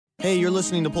Hey, you're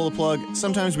listening to Pull the Plug.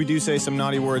 Sometimes we do say some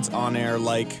naughty words on air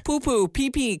like poo-poo,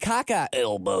 pee-pee, caca,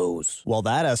 elbows. Well,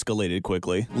 that escalated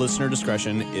quickly. Listener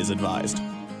discretion is advised.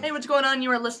 Hey, what's going on? You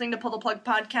are listening to Pull the Plug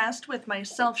podcast with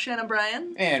myself, Shannon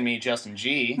Bryan. And me, Justin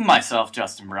G. Myself,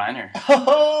 Justin Briner.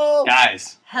 Oh!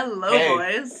 Guys. Hello, Hey.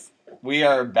 boys. We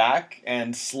are back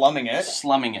and slumming it.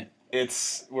 Slumming it.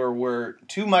 We're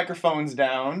 2 microphones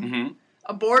down. Mm-hmm.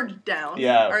 A board down.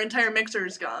 Yeah. Our entire mixer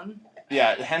is gone.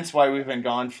 Yeah, hence why we've been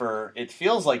gone for, it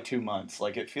feels like 2 months.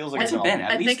 Like, it feels like Has it's it been?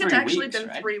 At I least think it's 3 actually weeks, been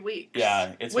right? 3 weeks.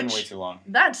 Yeah, it's been Which- way too long.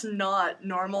 That's not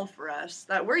normal for us.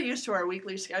 That we're used to our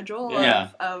weekly schedule Yeah.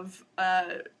 of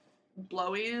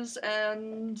blowies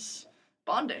and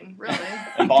bonding, really.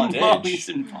 And bondage. Blowies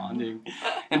and bonding.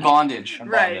 And bondage. And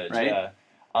Right. bondage, Right?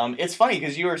 Yeah. It's funny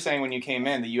because you were saying when you came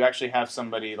in that you actually have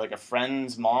somebody, like a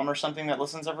friend's mom or something that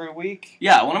listens every week.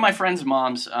 Yeah, one of my friend's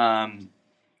moms,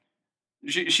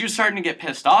 she was starting to get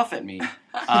pissed off at me.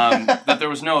 That there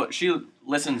was no... She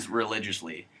listens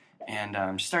religiously. And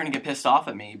she's starting to get pissed off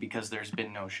at me because there's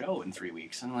been no show in 3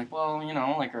 weeks. And I'm like, well, you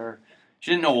know, like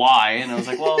she didn't know why. And I was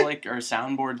like, well, like our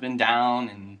soundboard's been down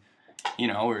and, you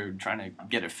know, we're trying to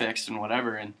get it fixed and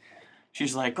whatever. And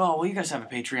she's like, oh, well, you guys have a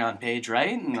Patreon page,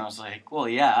 right? And I was like, well,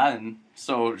 yeah. And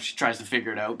so she tries to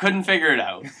figure it out. Couldn't figure it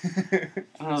out.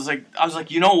 And I was like,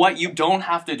 you know what? You don't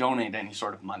have to donate any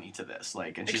sort of money to this.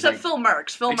 Like, and she's Except like, Phil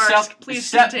Marks. Phil Except- Marks, please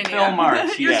except continue. Phil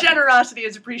Marks, Your yeah. generosity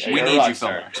is we appreciated. you're a need rock you, Phil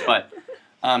star. Marks.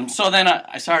 But so then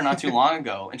I saw her not too long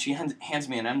ago, and she hands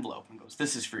me an envelope and goes,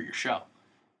 "This is for your show."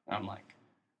 And I'm like,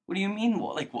 "What do you mean?"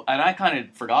 What? Like, and I kind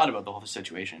of forgot about the whole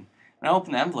situation. And I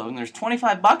opened the envelope, and there's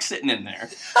 $25 sitting in there.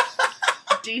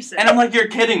 Decent. And I'm like, "You're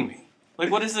kidding me!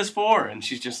 Like, what is this for?" And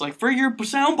she's just like, "For your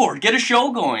soundboard, get a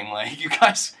show going. Like, you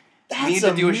guys need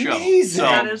to do a show." amazing. So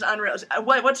That is unreal.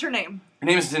 What's her name? her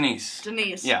name is Denise.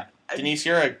 Denise. Yeah, Denise,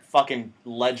 you're a fucking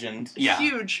legend. yeah.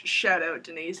 Huge shout out,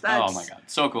 Denise. That's, Oh my god,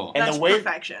 so cool. And that's the way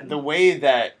perfection. the way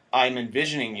that I'm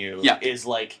envisioning you Yeah. is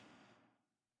like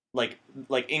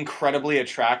incredibly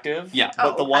attractive. Yeah.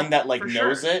 But the Oh, one that like for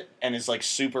knows sure. it and is like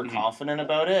super Mhm. confident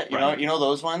about it. Right. You know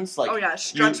those ones? Like oh yeah,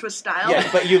 struts you- with style. Yeah,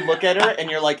 but you look at her and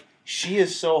you're like, she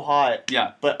is so hot,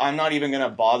 Yeah. but I'm not even gonna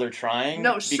bother trying.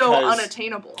 No, so because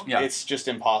unattainable. Yeah. it's just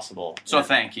impossible. So Yeah.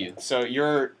 thank you. So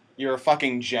you're a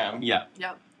fucking gem. Yeah.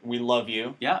 Yep. We love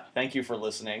you. Yeah. Thank you for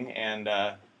listening, and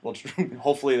we'll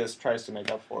hopefully this tries to make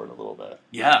up for it a little bit.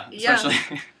 Yeah, Yeah.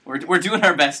 especially we're doing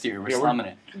our best here. We're Yeah, slumming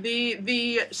it.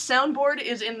 The soundboard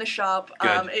is in the shop.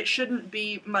 Good. It shouldn't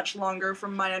be much longer,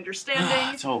 from my understanding.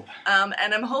 Let's hope. And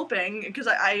I'm hoping, because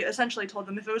I essentially told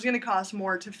them if it was going to cost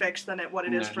more to fix than what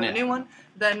it is for the Yeah. new one,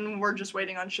 then we're just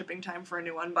waiting on shipping time for a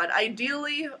new one. But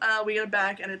ideally, we get it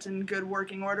back and it's in good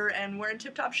working order, and we're in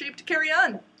tip-top shape to carry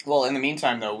on. Well, in the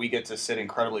meantime, though, we get to sit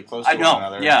incredibly close to I know. one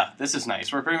another. Yeah, this is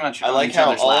nice. We're pretty much. I on like each how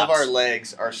other's all of laps. our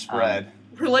legs are spread.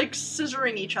 We're like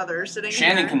scissoring each other, sitting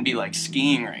Shannon here. can be like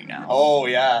skiing right now. Oh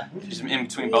yeah. She's in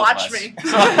between both Watch of us. me.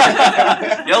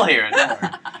 So- you'll hear it. Don't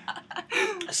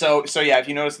worry. So yeah, if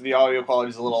you notice that the audio quality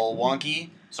is a little wonky,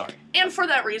 Sorry. And for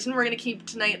that reason, we're going to keep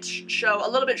tonight's show a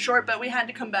little bit short, but we had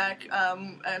to come back,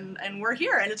 and we're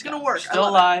here, and it's going to work. I Still love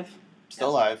it. alive. still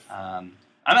alive. I'm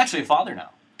actually a father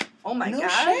now. Oh my No god.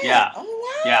 shit. Yeah.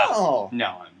 Oh Yeah. wow. No,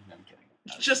 I'm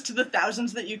kidding. Just to the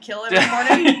thousands that you kill every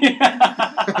morning?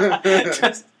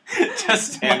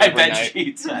 just And my every bed night.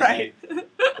 sheets. at Right. night.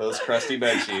 Those crusty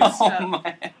bed sheets. Oh Yeah.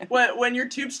 man. When your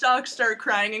tube stocks start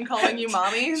crying and calling you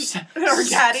mommy or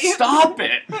daddy, Stop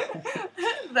it.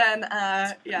 then,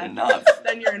 yeah, Enough.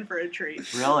 then you're in for a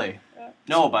treat. Really?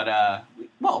 No, but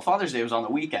well, Father's Day was on the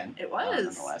weekend. It was.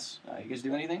 Nonetheless, you guys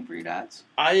do anything for your dads?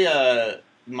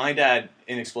 My dad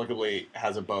inexplicably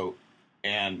has a boat,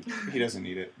 and he doesn't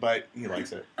need it, but he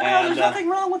likes it. Oh, And there's nothing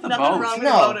wrong with the nothing boat. wrong with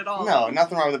no, the boat at all. no,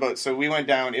 nothing wrong with the boat. So we went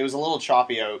down. It was a little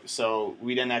choppy out, so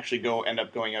we didn't actually end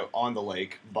up going out on the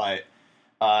lake, but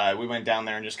we went down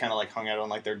there and just kind of like hung out on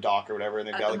like their dock or whatever, and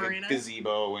they've At got the like marina? a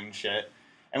gazebo and shit.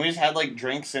 And we just had like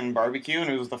drinks and barbecue, and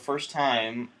it was the first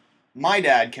time my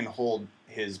dad can hold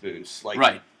his booze. Like,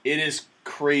 Right. it is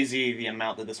crazy the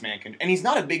amount that this man can, and he's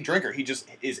not a big drinker. He just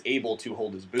is able to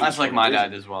hold his booze. That's like for my a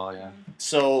reason. dad as well. Yeah.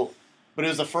 So, but it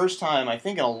was the first time, I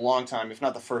think in a long time, if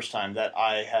not the first time, that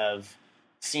I have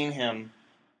seen him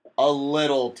a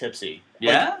little tipsy.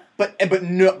 Yeah. But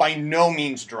no, by no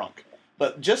means drunk.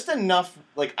 But just enough,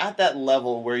 like, at that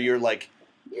level where you're like,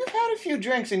 you've had a few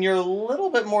drinks and you're a little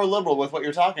bit more liberal with what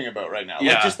you're talking about right now.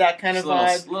 Yeah. Like, just that kind of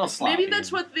Just vibe. little sloppy. Maybe that's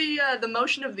what the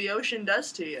motion of the ocean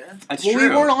does to you. That's Well, true.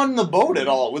 we weren't on the boat at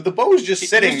all. The boat was just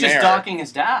sitting he was just there. docking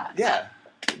his dad. Yeah.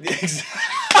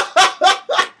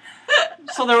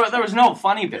 So there was no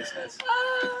funny business.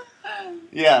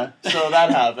 Yeah, so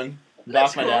that happened.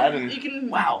 That's my cool. dad, and You can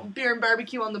Wow. beer and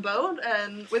barbecue on the boat,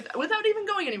 and without even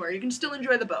going anywhere, you can still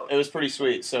enjoy the boat. it was pretty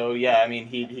sweet. So yeah, I mean,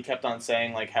 he kept on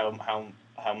saying like how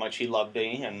much he loved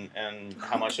me and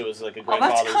how much it was like a great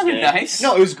that's Father's kinda Day. nice.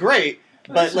 No, it was great,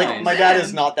 but That's like nice. my dad Man.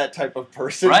 is not that type of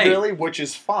person Right. really, which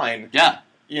is fine. Yeah.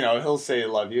 You know, he'll say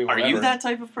love you. Are you whatever. that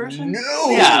type of person? No.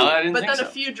 Yeah, I didn't But think then so.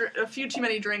 a few too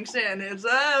many drinks in, it's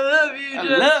I love you, I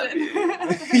love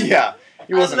Justin. Yeah,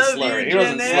 he wasn't I love slurring. you, He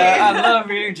wasn't Jenny. slurring. I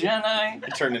love you, Jenny.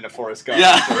 He turned into Forrest Gump.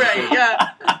 Yeah. Right, yeah.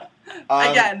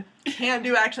 Um, Again, can't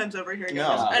do accents over here, guys.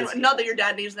 No, and it's- not that your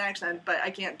dad needs an accent, but I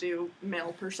can't do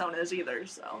male personas either.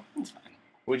 So,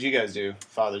 What'd you guys do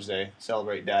Father's Day?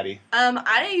 Celebrate Daddy.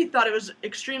 I thought it was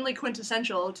extremely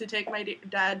quintessential to take my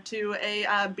dad to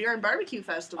a beer and barbecue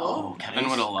festival. Oh, Kevin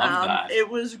would have loved that. It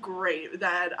was great.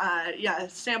 That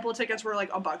sample tickets were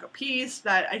like $1 a piece.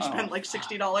 That I spent like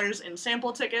 $60 in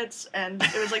sample tickets, and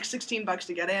it was like $16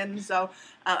 to get in. So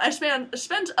I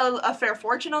spent a fair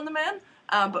fortune on the man.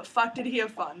 But fuck, did he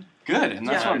have fun? Good, and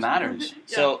that's Yeah. what matters.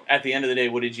 Yeah. So at the end of the day,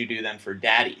 what did you do then for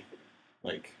Daddy?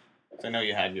 Like, 'cause I know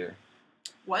you had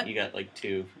What? you got like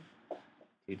two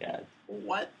dads.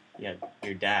 What? You had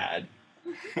your dad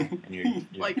and your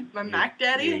Like my Mac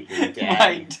daddy? Your My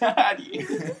dad. daddy.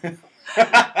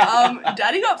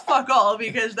 Daddy got fuck all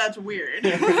because that's weird.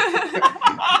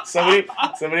 somebody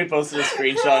posted a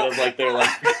screenshot of like their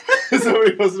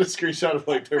somebody posted a screenshot of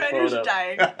like their Ryder's photo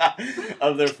dying.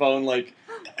 of their phone like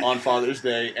on Father's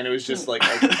Day, and it was just like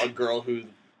a girl who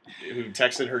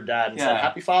texted her dad and said Yeah.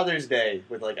 Happy Father's Day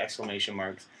with like exclamation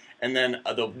marks, and then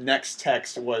the next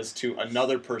text was to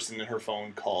another person in her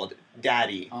phone called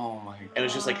Daddy. Oh my And it god.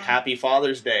 was just like Happy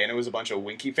Father's Day, and it was a bunch of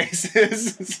winky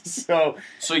faces.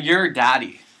 So you're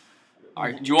daddy.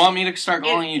 Do you want me to start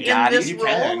calling you in daddy? this You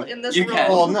role, can. in this You role.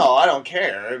 can. well, no, I don't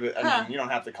care. But, I Huh. mean, you don't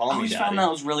have to call I me always Daddy. found that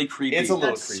was really creepy. It's a little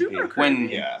That's creepy. super when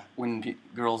creepy. Yeah. when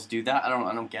girls do that, I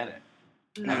don't get it.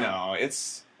 No. No, it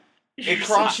You're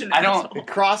cross- such an I don't- asshole. It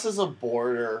crosses a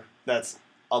border that's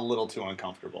a little too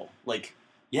uncomfortable. Like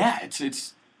Yeah, it's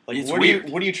It's weird.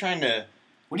 what are you trying to?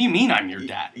 What do you mean I'm your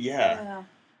dad? Yeah. Yeah.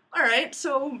 All right,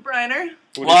 so Briner.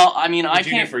 Well, I mean, I What did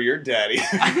you do can't. for your daddy?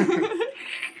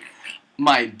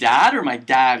 My dad or my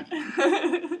daddy?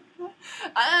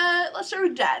 Let's start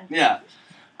with Dad. Yeah.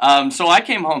 So I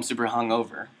came home super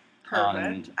hungover.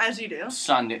 Perfect, as you do.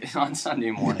 On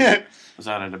Sunday morning. Was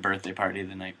out at a birthday party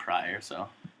the night prior, so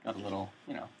got a little,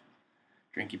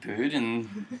 drinky pood,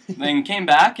 and then came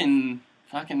back and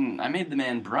I made the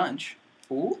man brunch.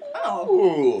 Ooh.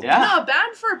 Oh. Yeah. Not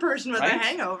bad for a person with a Right?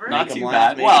 hangover. Not Make 'em too laugh,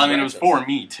 bad. make Well, 'em I mean, it was breakfast. for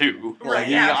me too. Right, Like,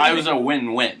 yeah. I was a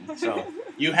win-win. So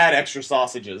You had extra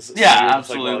sausages. So Yeah, you were just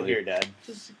like, well, absolutely. here, Dad.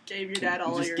 Just gave your dad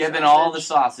all just your giving sausage. all the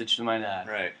sausage to my dad.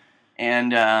 Right.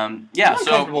 And I'm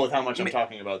so comfortable with how much I'm Ma-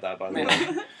 talking about that, by the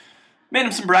way. made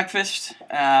him some breakfast,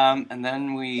 and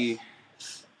then me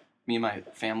and my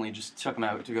family just took him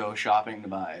out to go shopping to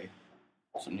buy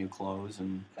some new clothes,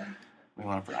 and we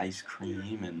went for ice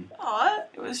cream, and Aw,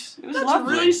 it was that's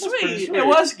lovely. really sweet. It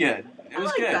was good. It I was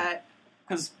like good that.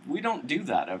 because we don't do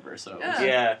that ever. So it was- Yeah.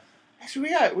 Yeah. Actually,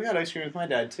 we got ice cream with my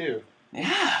dad too.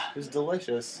 yeah, It was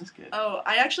delicious. that's good. Oh,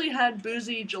 I actually had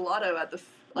boozy gelato at the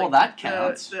Well, that the-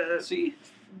 counts. The, See,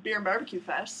 beer and barbecue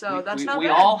fest, so we, that's we, not we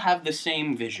bad. all have the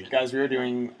same vision. Guys, we were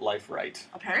doing life right.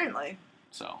 Apparently.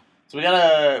 So So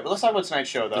let's talk about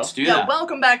tonight's show, though. let's do Yeah, that.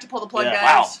 welcome back to Pull the Plug, Yeah.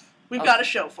 guys. Wow. We've Oh. got a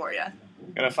show for you.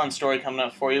 Got a fun story coming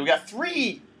up for you. We got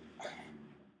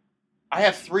I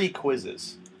have 3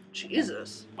 quizzes.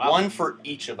 Jesus. Wow. One for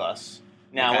each of us.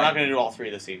 Now, Okay. we're not going to do all 3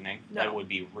 this evening. No. That would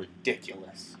be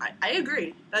ridiculous. I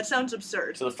agree. That sounds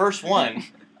absurd. So the first one,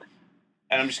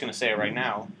 and I'm just going to say it right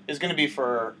now, is going to be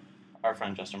for our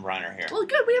friend Justin Briner here. Well,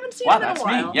 good. We haven't seen Wow, him in that's a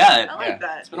me. while. Yeah, I like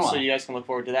that. It's been a while. So you guys can look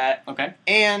forward to that. Okay.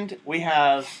 And we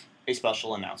have a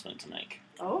special announcement to make.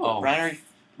 Oh. Briner,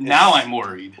 Now I'm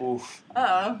worried. oof.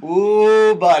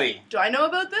 Uh-oh. Ooh, buddy. Do I know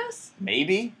about this?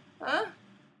 Maybe. Huh?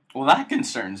 Well, that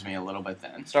concerns me a little bit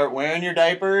then. Start wearing your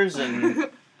diapers and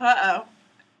Uh-oh.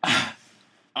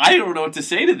 I don't know what to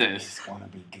say to this. it's going to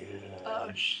be good.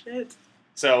 Oh, shit.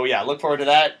 So yeah, look forward to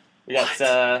that. We got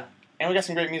What? and we got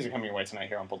some great music coming your way tonight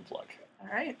here on Pull the Plug. All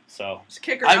right. So Let's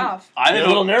kick her I'm off. You're a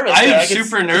little nervous I there, am I can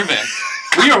super see. nervous.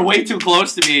 We are way too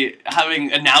close to be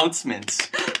having announcements.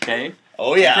 Okay,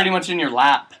 oh yeah, pretty much in your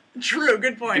lap. True. Good You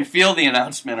can point. feel the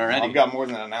announcement Well, already. I've got more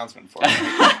than an announcement for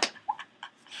you.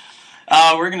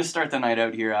 We're gonna start the night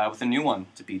out here with a new one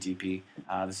to PTP.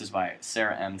 This is by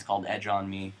Sarah M. It's called "Edge on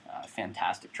Me."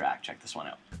 Fantastic track. Check this one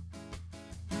out.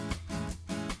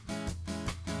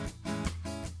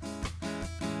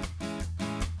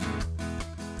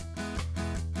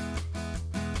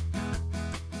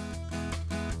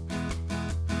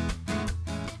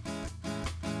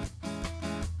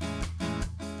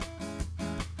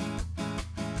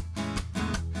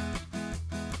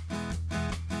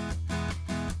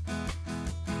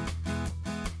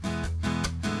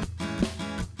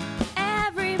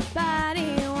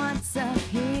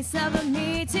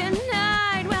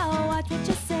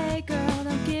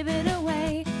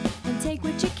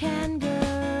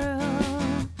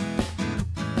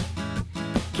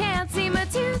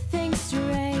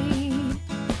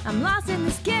 in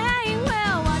this game.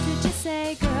 Well, watch what you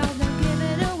say, girl, don't give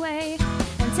it away.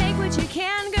 And take what you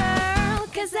can, girl,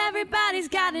 'cause everybody's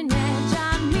got an edge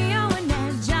on me, oh, an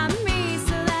edge on me,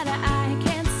 so that I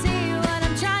can't see what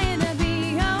I'm trying to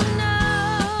be, oh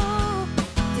no.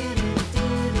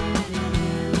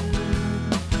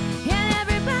 And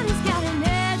everybody's got an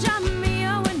edge on me,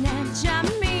 oh, an edge on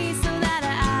me, so that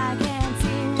I can't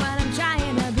see what I'm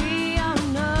trying to be, oh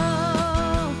no.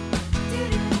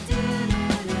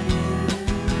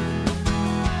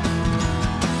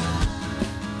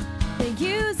 They're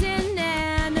using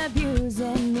and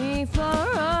abusing me for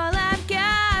all I've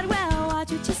got. Well,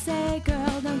 watch what you say,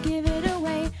 girl, don't give it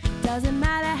away. Doesn't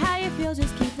matter how you feel,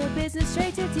 just keep the business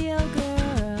straight to deal,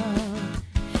 girl.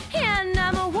 And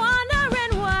I'm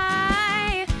wondering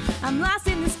why I'm lost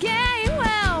in this game.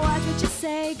 Well, watch what you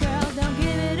say, girl, don't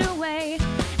give it away.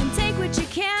 And take what you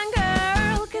can,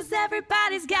 girl, 'cause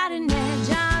everybody's got an edge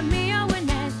on me, oh, an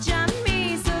edge on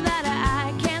me, so that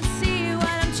I can't see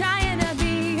what I'm trying to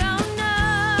be, oh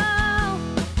no.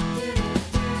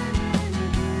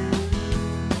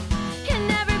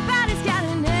 And everybody's got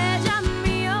an edge on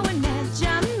me, oh, an edge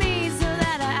on me, so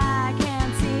that I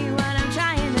can't see what I'm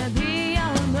trying to be,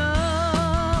 oh no.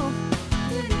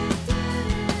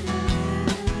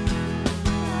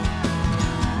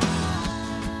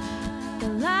 They're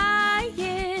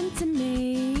lying to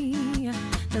me,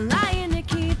 they're lying to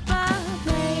keep a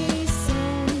place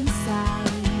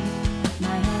inside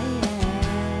my head.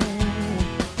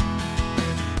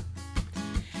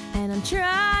 And I'm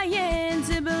trying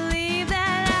to believe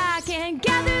that I can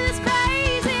get through this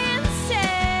phase instead.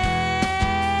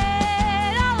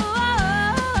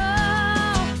 Oh,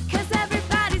 'cause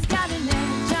everybody's got an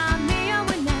edge on me, oh,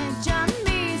 an edge on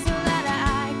me, so that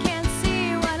I can't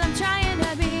see what I'm trying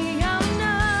to be, oh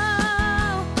no.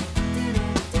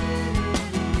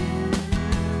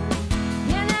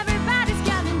 And everybody's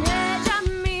got an edge on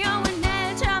me, oh, an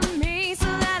edge on me, so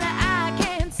that I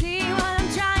can't see what I'm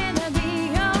trying to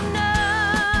be, oh no.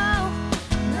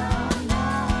 No, no,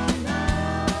 no.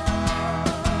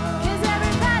 'Cause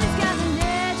everybody's got an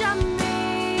edge on me,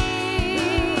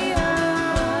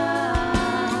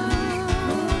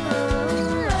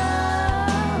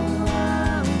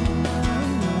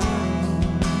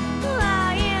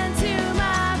 lying to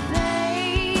my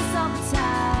face all the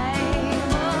time.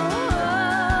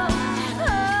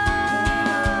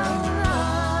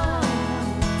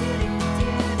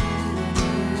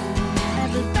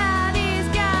 Everybody's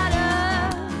got a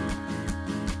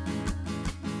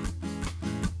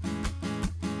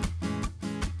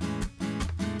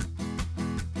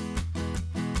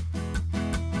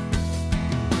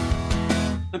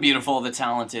The beautiful, the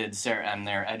talented Sarah M.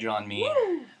 there, Edge on Me.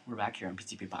 We're back here on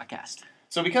PTP Podcast.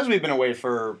 So because we've been away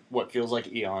for what feels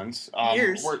like eons,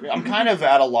 Years. I'm kind of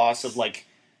at a loss of like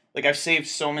I've saved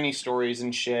so many stories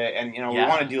and shit, and we Yeah.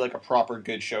 want to do like a proper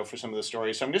good show for some of the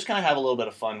stories. So I'm just gonna have a little bit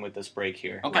of fun with this break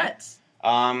here. Okay. Let's.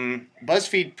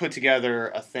 BuzzFeed put together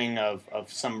a thing of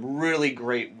some really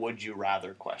great would you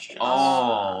rather questions.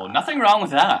 Oh, nothing wrong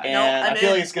with that. And No, I I'm feel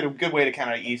in. like it's a good way to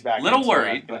kind of ease back. Little into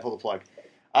worried, gonna but- pull the plug.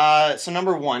 So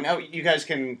number one, now you guys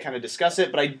can kind of discuss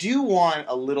it, but I do want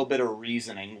a little bit of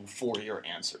reasoning for your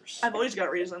answers. I've always got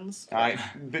reasons.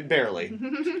 Barely.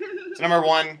 So number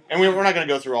one, and we're not going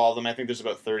to go through all of them. I think there's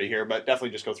about 30 here, but definitely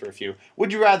just go through a few.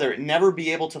 Would you rather never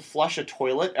be able to flush a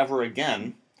toilet ever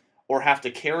again, or have to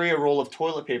carry a roll of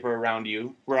toilet paper around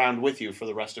with you for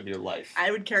the rest of your life? I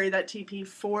would carry that TP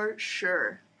for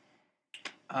sure.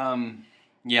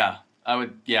 Yeah, I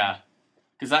would, yeah.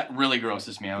 Because that really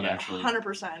grosses me out, Yeah. actually.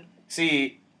 100%.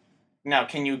 See, now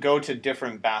can you go to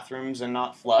different bathrooms and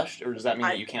not flush, or does that mean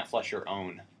that I- you can't flush your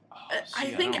own? Oh, I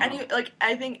see, think don't know.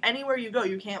 I think anywhere you go,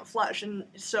 you can't flush, and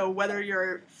so whether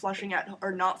you're flushing at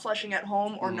or not flushing at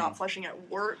home or not flushing at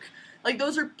work, like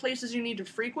those are places you need to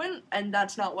frequent, and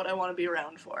that's not what I want to be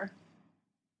around for.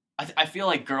 I feel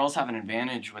like girls have an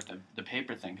advantage with the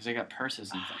paper thing because they got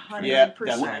purses and things. 100%. Yeah,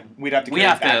 definitely. We'd have to. We carry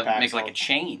have to backpacks make like all- a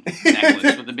chain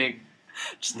necklace with a big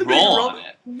Just the roll big on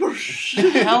it. Whoosh.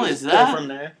 What the hell is Go that? from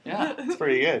there. Yeah, It's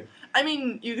pretty good. I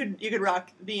mean, you could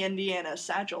rock the Indiana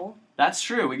satchel that's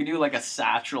true. We could do like a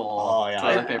satchel Oh yeah,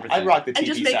 toilet paper thing. I'd rock the and TP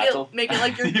just make satchel. it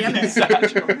like your TP gimmick.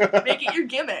 satchel. Make it your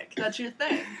gimmick. That's your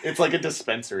thing. It's like a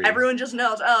dispensary. Everyone just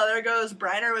knows. Oh, there goes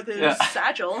Briner with his Yeah.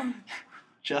 satchel.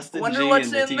 Justin Wonder G what's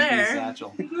and the in TP there.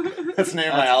 satchel. That's the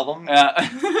name of my album. Yeah.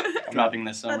 Dropping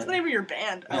this summer. That's the name of your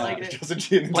band. I like it. Justin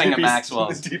G and the Playing at TP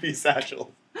Maxwell's. The TP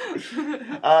satchel.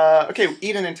 Okay,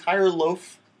 eat an entire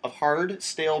loaf of hard,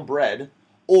 stale bread,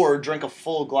 or drink a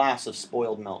full glass of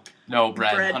spoiled milk. No,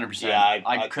 bread, Bread. 100%. Yeah,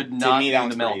 I could to not me, do that the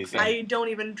one's milk pretty easy. thing. I don't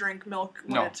even drink milk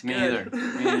when No, it's me good. either.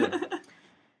 Me either.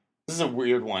 This is a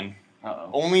weird one. Uh-oh.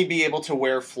 Only be able to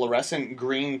wear fluorescent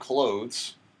green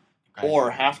clothes, Okay.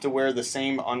 or have to wear the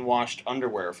same unwashed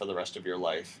underwear for the rest of your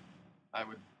life. I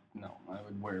would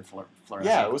wear fluorescent.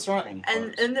 Yeah, what's wrong? green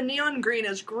And clothes. the neon green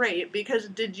is great because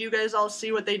did you guys all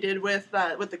see what they did with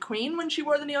the Queen when she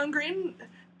wore the neon green?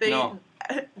 No.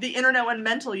 The internet went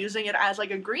mental using it as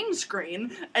like a green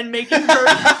screen and making her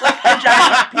like a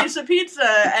giant piece of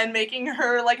pizza and making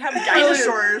her like have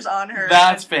dinosaurs on her.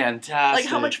 That's fantastic.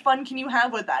 Like how much fun can you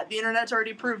have with that? The internet's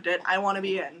already proved it. I want to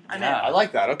be in. I'm Yeah. I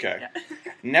like that. Okay. Yeah.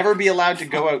 Never be allowed to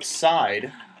go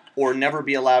outside, or never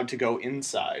be allowed to go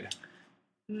inside.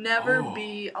 in. Never Oh.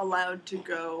 be allowed to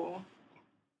go.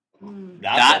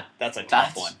 That's a tough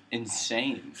That's one.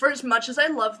 insane. For as much as I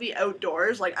love the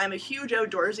outdoors, like I'm a huge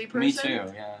outdoorsy person. Me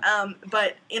too. Yeah.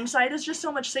 But inside is just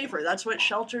so much safer. That's what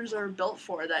shelters are built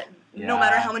for. That no Yeah.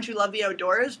 matter how much you love the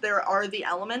outdoors, there are the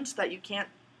elements that you can't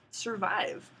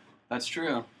survive. That's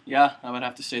true. Yeah, I would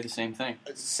have to say the same thing.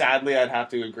 Sadly, I'd have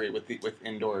to agree with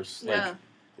indoors. Yeah. Like,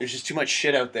 there's just too much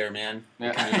shit out there, man. Yeah.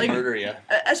 It can just Like- murder you.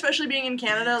 Especially being in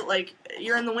Canada, like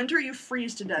you're in the winter, you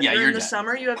freeze to death. Yeah, you're you're in the dead.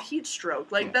 summer, you have heat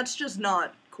stroke. Like that's just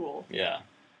not cool. Yeah.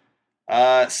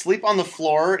 Sleep on the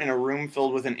floor in a room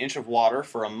filled with an inch of water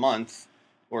for a month,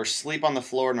 or sleep on the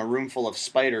floor in a room full of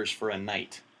spiders for a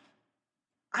night.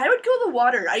 I would go the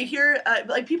water. I hear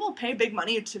like people pay big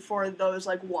money for those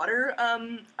like water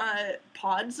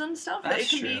pods and stuff.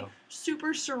 That's it can be true.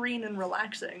 super serene and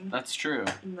relaxing That's true.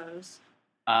 in those.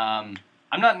 I'm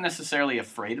not necessarily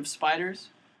afraid of spiders,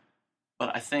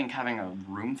 but I think having a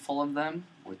room full of them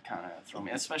would kind of throw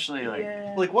me, especially like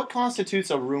Yeah. Like, what constitutes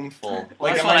a room full?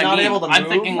 Like, That's am what I I not mean. able to move? I'm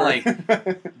thinking, or-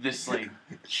 like, this like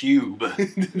cube,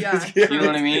 Yeah. You know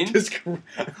what I mean? Just,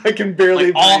 I can barely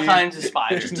like all breathe. kinds of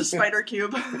spiders. Just a spider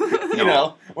cube You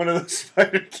know, one of those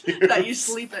spider cubes. that you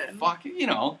sleep in. Fuck,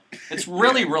 it's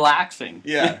really relaxing.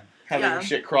 Yeah, having Yeah.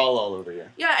 shit crawl all over you.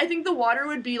 Yeah, I think the water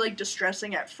would be like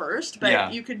distressing at first, but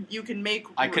Yeah. you can make.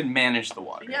 I could manage the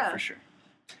water, Yeah. for sure.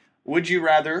 Would you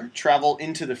rather travel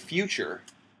into the future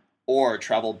or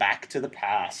travel back to the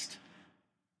past?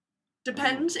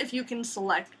 Depends if you can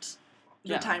select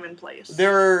the Yeah. time and place.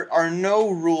 There are no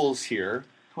rules here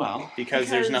Well, because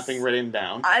there's Because- nothing written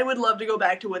down. I would love to go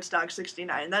back to Woodstock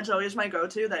 '69. That's always my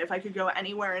go-to. That if I could go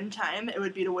anywhere in time, it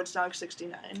would be to Woodstock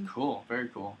 '69. cool, very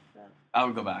cool. Yeah. I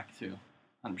would go back too,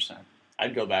 100%.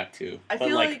 I'd go back too, I but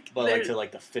feel like, like but like there- to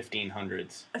like the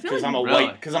 1500s. I feel Because like- I'm a Really?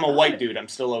 white, because I'm a white dude. I'm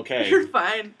still okay. You're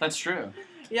fine. That's true.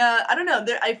 Yeah, I don't know.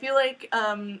 I feel like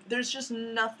there's just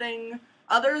nothing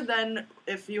other than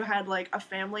if you had like a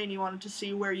family and you wanted to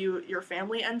see where your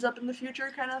family ends up in the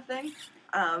future, kind of thing.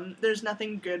 There's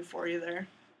nothing good for you there.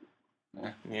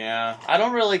 Yeah, I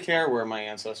don't really care where my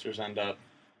ancestors end up.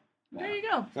 There you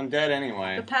go. 'Cause I'm dead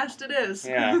anyway. The past it is.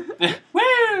 Yeah.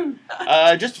 Woo!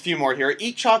 Just a few more here.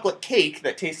 Eat chocolate cake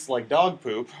that tastes like dog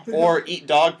poop, or eat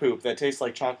dog poop that tastes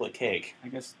like chocolate cake. I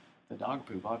guess the dog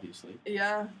poop, obviously.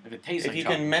 Yeah, If it tastes If like you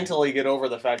chocolate. can mentally get over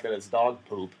the fact that it's dog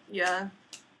poop. yeah.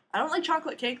 I don't like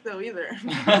chocolate cake though either.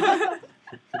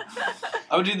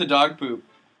 I would do the dog poop.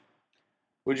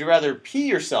 Would you rather pee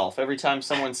yourself every time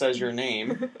someone says your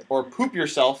name, or poop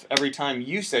yourself every time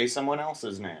you say someone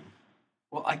else's name?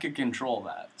 Well, I could control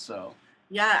that, so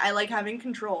Yeah, I like having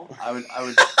control. I would.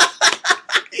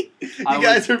 You I would-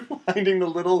 guys are finding the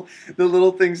little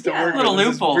things to Yeah. work Little with.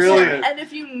 This is loopholes. brilliant. And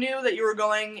if you knew that you were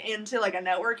going into like a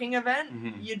networking event,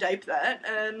 Mhm. you dipe that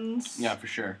and Yeah, for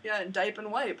sure. yeah, dipe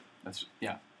and wipe. That's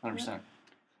 100%.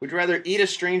 Would you rather eat a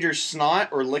stranger's snot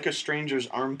or lick a stranger's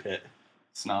armpit?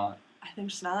 Snot. I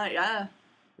think snot. Yeah,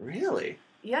 Really? I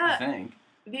yeah. think.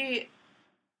 The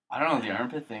I don't know the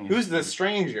armpit thing. Who's the weird.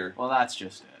 stranger? Well, that's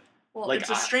just it. well, Like, it's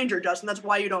a stranger, Justin. That's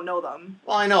why you don't know them.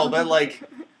 Well, I know, but like,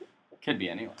 Could be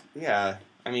anyone. yeah.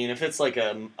 I mean, if it's like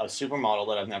a supermodel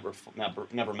that I've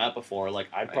never met before, like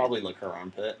I'd Right. probably lick her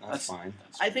armpit. That's fine.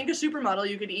 That's I true. think a supermodel,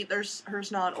 you could eat her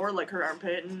snot or lick her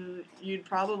armpit, and you'd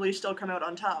probably still come out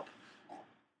on top.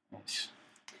 Nice.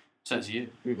 Says you.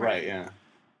 Right? Yeah.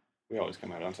 We always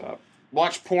come out on top.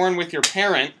 Watch porn with your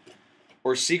parent,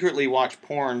 or secretly watch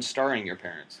porn starring your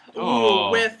parents. Ooh,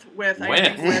 Oh. with I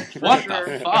think with for What sure.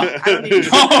 the fuck? I don't need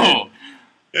to No!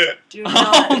 Do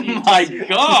not Oh need to my see that.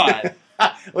 god!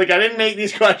 Like, I didn't make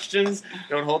these questions.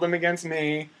 Don't hold them against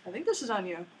me. I think this is on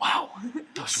you. Wow.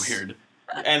 That was weird.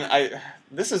 And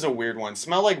this is a weird one.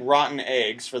 Smell like rotten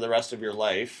eggs for the rest of your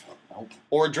life, Nope.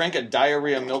 or drink a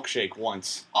diarrhea milkshake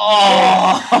once.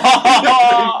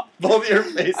 Oh! Both your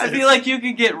faces. I feel like you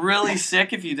could get really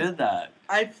sick if you did that.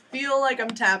 I feel like I'm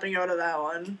tapping out of that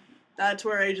one. That's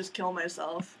where I just kill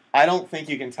myself. I don't think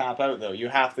you can tap out though. You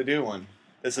have to do one.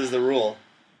 This is the rule.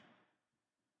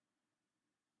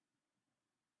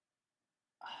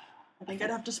 I think I'd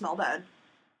have to smell bad.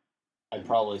 I'd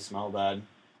probably smell bad.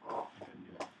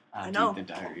 I know. The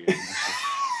diarrhea.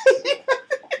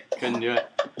 Couldn't do it.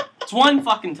 It's one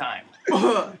fucking time.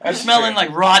 You're That's smelling true.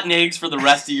 like rotten eggs for the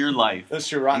rest of your life. That's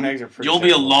true. Rotten eggs are pretty. You'll be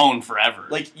terrible. alone forever.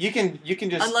 Like you can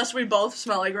just. Unless we both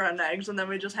smell like rotten eggs, and then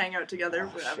we just hang out together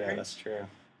Oh, forever. shit, that's true.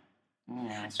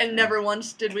 Yeah, that's And true. never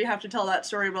once did we have to tell that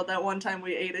story about that one time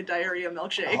we ate a diarrhea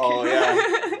milkshake. Oh,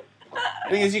 yeah. The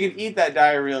thing is, you can eat that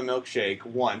diarrhea milkshake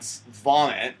once,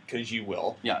 vomit because you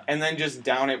will, Yeah. and then just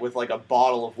down it with like a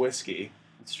bottle of whiskey.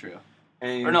 That's true.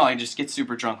 And Or no, I just get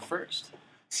super drunk first.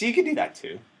 see, you could do that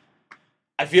too.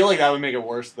 I feel like that would make it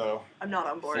worse though. I'm not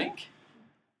on board. Think?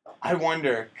 I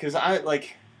wonder because I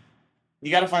like.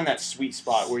 You got to find that sweet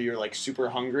spot where you're like super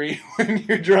hungry when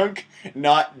you're drunk,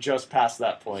 not just past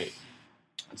that point.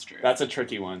 That's true. That's a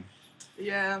tricky one.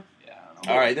 Yeah. Yeah, I don't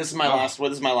know. All right, this is my Oh. last.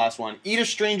 This is my last one. Eat a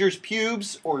stranger's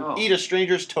pubes or Oh. eat a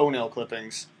stranger's toenail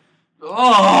clippings.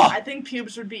 Oh! I think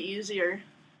pubes would be easier.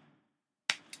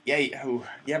 Yeah,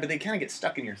 but they kind of get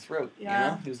stuck in your throat. Yeah.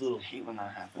 You know, these little. I hate when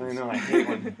that I happens. know. I hate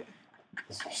when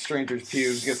strangers'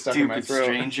 pubes get stuck in my Stupid throat.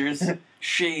 strangers.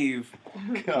 Shave.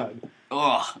 God.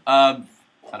 Ugh. I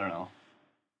don't know.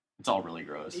 It's all really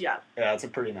gross. Yeah. Yeah, it's a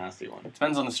pretty nasty one.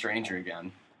 Depends on the stranger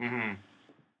again. Mm-hmm.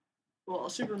 Well,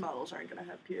 supermodels aren't gonna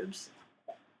have pubes.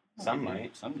 Some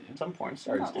might. Some do. Some porn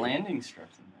stars Not do. landing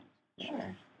strips and things.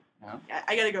 Sure. Yeah,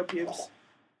 I gotta go pubes.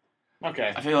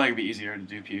 Okay, I feel like it'd be easier to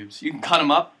do pubes. You can cut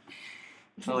them up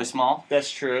really small.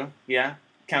 that's true. Yeah,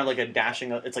 kind of like a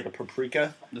dashing. It's like a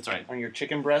paprika That's right. on your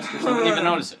chicken breast or I something. wouldn't even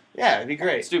notice it. Yeah, it'd be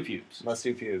great. Let's do pubes. Let's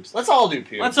do pubes. Let's all do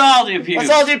pubes. Let's all do pubes. Let's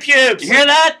all do pubes. You hear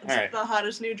that? All right. The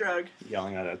hottest new drug.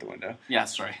 Yelling at it out the window. Yeah,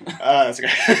 sorry. That's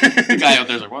okay. The guy out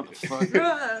there's like, what the fuck?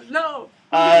 No.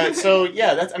 So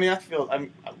yeah, that's. I mean, I feel.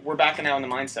 We're back now in the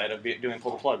mindset of doing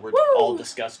pull the plug. We're Woo! all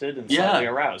disgusted and Yeah. slightly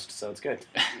aroused, so it's good.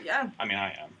 Yeah. I mean,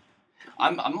 I am.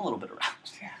 I'm a little bit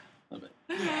aroused. Yeah. A little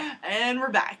bit. And we're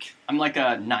back. I'm like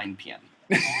a 9 p.m.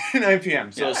 9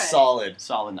 p.m. So Yeah. a solid,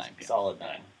 Solid 9 p.m. solid 9.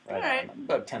 Right. Alright. On.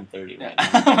 About 10:30. Yeah. Right.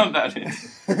 I'm about it.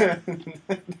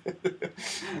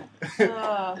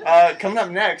 Coming up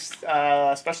next,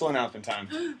 special announcement time.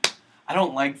 I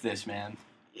don't like this, man.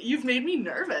 You've made me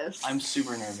nervous. I'm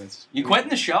super nervous. You quitting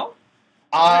the show?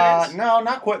 No,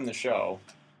 not quitting the show.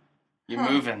 You're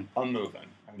Huh. moving. I'm moving.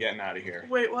 I'm getting out of here.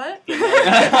 Wait, what?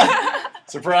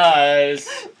 Surprise!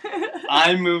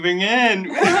 I'm moving in.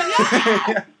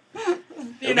 The,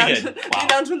 It'll be good. the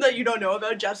announcement that you don't know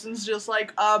about, Justin's just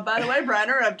like, by the way,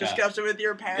 Brenner, I've discussed it with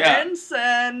your parents,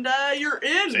 and you're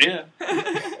in. See ya.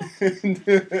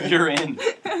 You're in.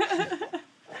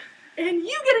 And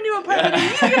you get a new apartment, and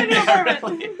you get a new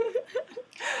apartment.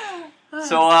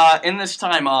 So in this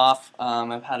time off,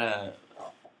 I've had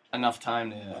enough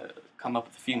time to come up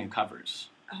with a few new covers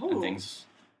and Oh. things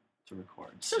to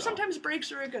record. So sometimes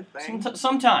breaks are a good thing.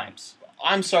 Sometimes.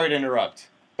 I'm sorry to interrupt,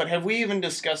 but have we even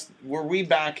discussed? Were we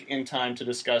back in time to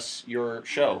discuss your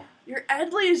show? Your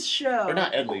Edley's show. Or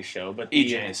not Edley's show, but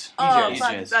the, EJ's. Oh, EJ's.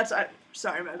 EJ's. that's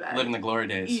sorry, my bad. Living the glory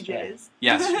days. EJ's.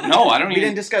 Yes. No, I don't We even.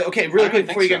 didn't discuss. Okay, I really don't quick think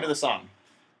before you get so. into the song.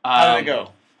 How did it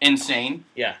go? Insane.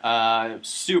 Yeah.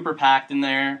 Super packed in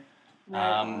there. Right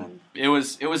on. It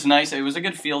was nice. It was a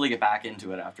good feel to get back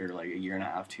into it after like a year and a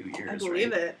half, 2 years. I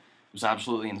believe right? it. It was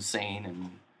absolutely insane,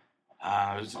 and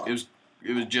it was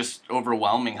just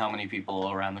overwhelming how many people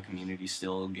around the community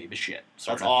still gave a shit.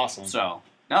 sort That's of. awesome. So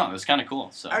no, it was kind of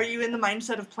cool. So Are you in the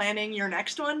mindset of planning your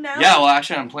next one now? yeah, well,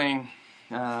 actually, I'm playing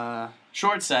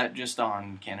short set just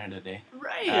on Canada Day,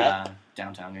 Right.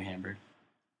 downtown New Hamburg.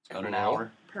 It's about an Cool.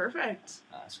 hour, Perfect.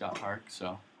 Scott Park.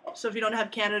 So So if you don't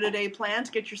have Canada Day plans,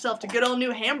 get yourself to good old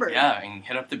New Hamburg. yeah, and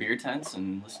hit up the beer tents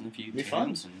and listen to a few Be fun.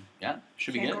 tunes, and yeah,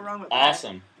 should be Can't good. go wrong with that.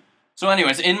 Awesome. So,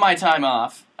 anyways, in my time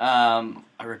off, I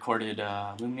recorded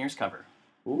a Lumineers cover.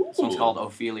 Ooh. This one's called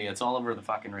Ophelia. It's all over the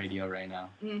fucking radio right now.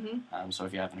 Mm-hmm. So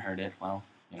if you haven't heard it, well,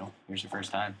 here's your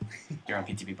first time. You're on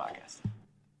PTP Podcast.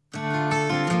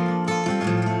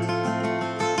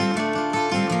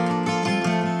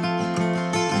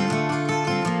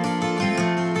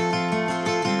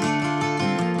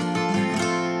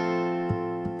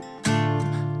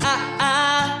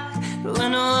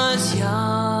 When I was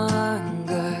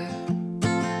younger,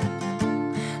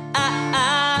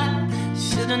 I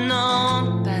should have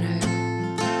known better,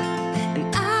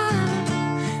 and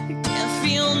I can't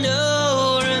feel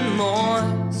no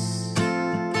remorse,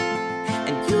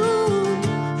 and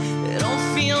you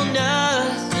don't feel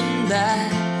nothing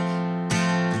back.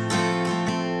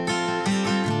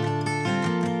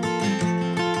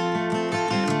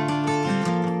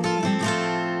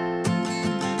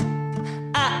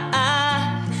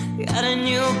 I got a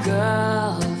new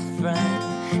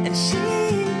girlfriend, and she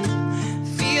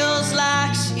feels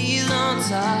like she's on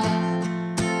top,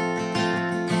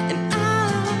 and I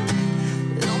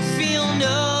don't feel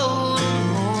no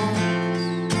remorse,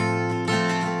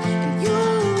 and you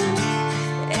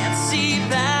can't see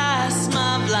past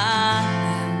my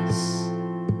blindness.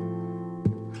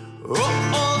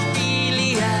 Oh,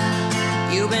 Ophelia,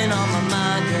 you've been on my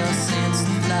mind, girl, since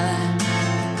the flight.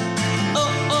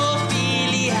 Oh,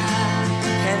 Ophelia,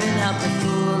 heaven help the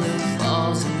fool who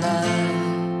falls in love.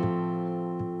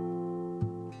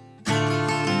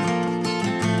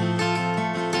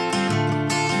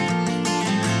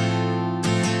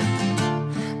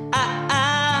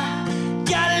 I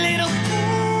got a little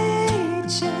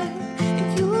paycheck,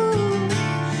 and you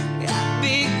got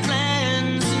big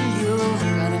plans, and you've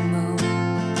gotta move,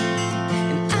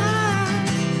 and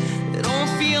I don't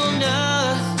feel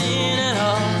nothing at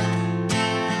all,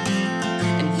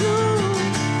 and you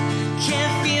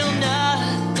can't feel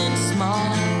nothing small.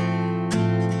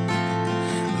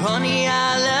 Honey, I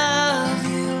love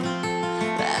you,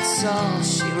 that's all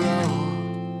she wrote.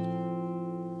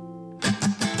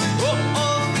 Oh,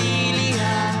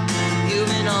 Ophelia, you've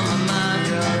been on my mind,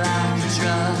 girl, like a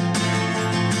drug.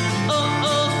 Oh,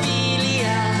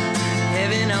 Ophelia,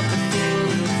 heaven help the fool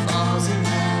who falls in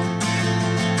love.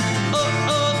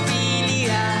 Oh,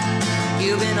 Ophelia,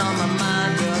 you've been on my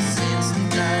mind, girl, since the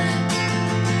flood.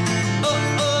 Oh,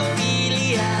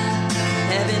 Ophelia,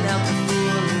 heaven help the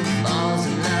fool who falls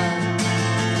in love.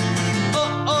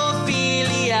 Oh,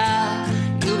 Ophelia,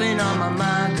 you've been on my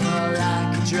mind, girl,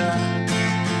 like a drug.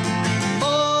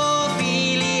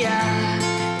 Ophelia,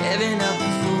 heaven help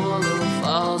the fool who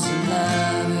falls in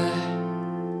love.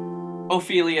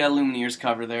 Ophelia Lumineers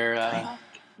cover there by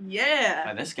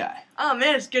Yeah. this guy. Oh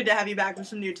man, it's good to have you back with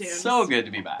some new tunes. So good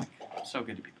to be back. So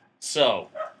good to be back. So,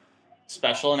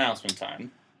 special announcement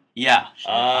time. Yeah.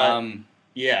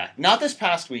 Yeah, not this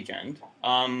past weekend,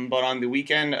 but on the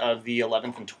weekend of the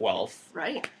 11th and 12th,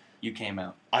 Right. You came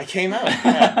out. I came out.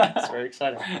 Yeah, it's very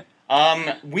exciting.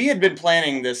 We had been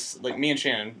planning this, like me and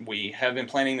Shannon, we have been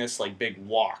planning this like big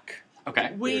walk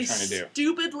Okay. we We were trying to do.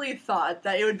 stupidly thought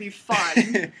that it would be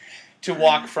fun. to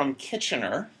walk from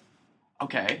Kitchener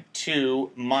Okay.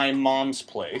 to my mom's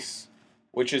place,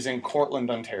 which is in Cortland,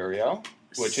 Ontario,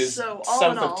 which is So, all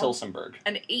south in of all, Tillsonburg.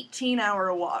 An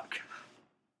 18-hour walk.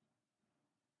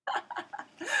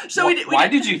 So Why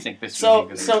did you think this So,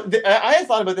 would be good? I had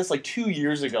thought about this like 2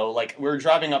 years ago. Like we were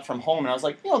driving up from home, and I was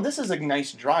like, this is a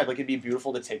nice drive. Like it'd be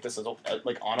beautiful to take this as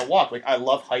like on a walk. Like I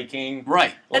love hiking,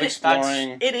 Right. love And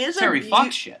exploring. It is Terry a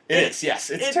Fox shit. It is, yes,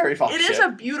 it's Terry Fox. It is a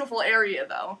beautiful area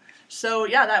though. So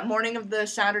yeah, that morning of the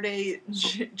Saturday,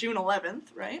 June 11th,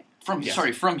 right? From Yes.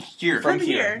 from here. From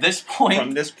here. This point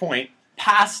From this point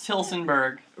past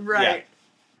Tillsonburg. Right.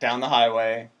 down the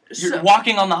highway. You're So-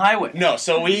 walking on the highway. No,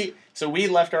 so we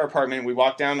left our apartment. We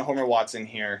walked down to Homer Watson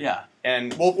here. Yeah.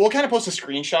 And we'll kind of post a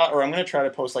screenshot, or I'm going to try to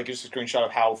post like just a screenshot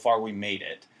of how far we made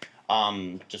it,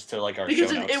 just to like our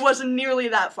because show notes. it wasn't nearly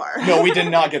that far. No, we did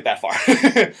not get that far.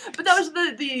 But that was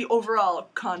the overall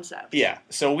concept. Yeah,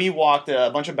 so we walked a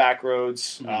bunch of back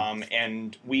roads,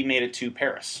 and we made it to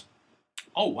Paris.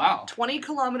 Oh wow. 20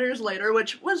 kilometers later,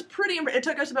 which was pretty. It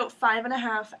took us about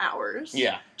 5.5 hours.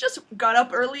 Yeah. Just got up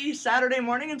early Saturday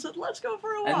morning and said, "Let's go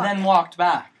for a walk." And then walked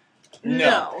back.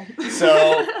 no.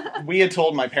 So we had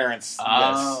told my parents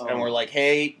Oh. this, and we're like,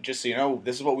 "Hey, just so you know,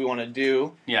 this is what we want to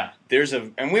do." Yeah.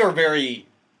 And we were very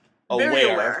Very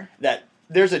aware aware. that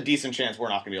there's a decent chance we're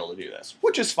not going to be able to do this,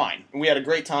 which is fine. We had a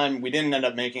great time. We didn't end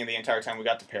up making it the entire time we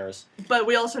got to Paris. But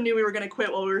we also knew we were going to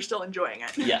quit while we were still enjoying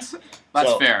it. Yes. That's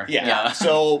So, fair. Yeah. Yeah.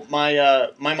 So my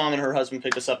mom and her husband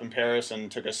picked us up in Paris and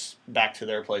took us back to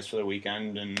their place for the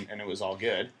weekend, and it was all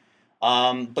good.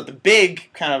 But the big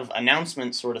kind of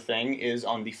announcement sort of thing is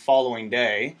on the following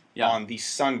day, on the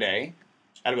Sunday,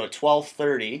 at about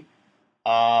 12:30,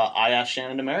 I asked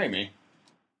Shannon to marry me.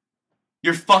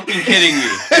 You're fucking kidding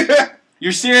me.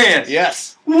 You're serious?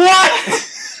 Yes.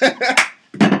 What?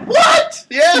 What? Are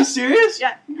you Yes. serious?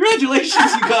 Yeah.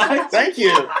 Congratulations, you guys. Thank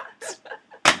you.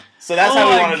 So that's Oh how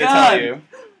we my wanted to God. tell you.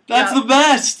 That's Yeah. the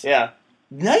best. Yeah.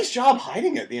 Nice job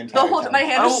hiding it the entire The whole time. my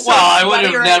hand is Oh, so well, I would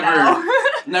sweaty have right never- now.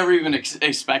 Never even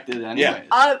expected anyways.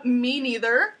 Me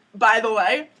neither. By the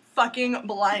way, fucking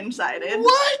blindsided.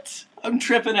 What? I'm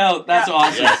tripping out. That's Yeah.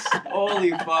 awesome. Yes.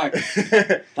 Holy fuck.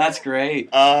 That's great.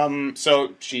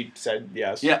 So she said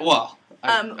yes. Yeah, well,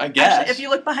 I guess. Actually, if you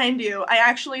look behind you, I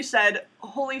actually said,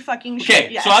 "Holy fucking shit!"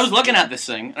 Okay, Yes. so I was looking at this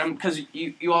thing, because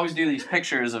you always do these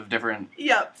pictures of different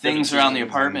Yep. things Different around the scenes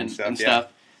apartment and and stuff,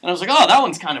 stuff. And I was like, oh, that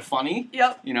one's kind of funny,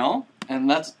 Yep. you know? And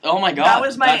that's, oh my god, That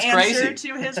was my that's answer crazy.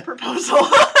 to his proposal.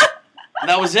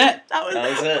 That was it. That was That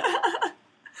was it.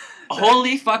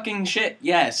 Holy fucking shit!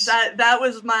 Yes. That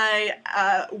was my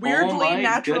weirdly my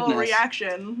natural goodness.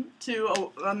 reaction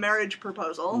to a marriage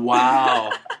proposal.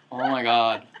 Wow. Oh my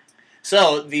god.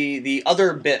 So the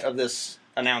other bit of this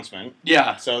announcement.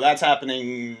 Yeah. So that's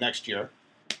happening next year.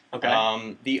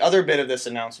 Okay. The other bit of this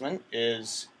announcement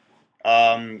is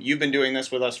you've been doing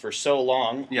this with us for so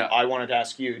long. Yeah. I wanted to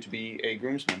ask you to be a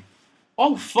groomsman.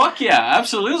 Oh fuck yeah!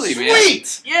 Absolutely, man.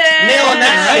 Sweet! Yeah. Nailing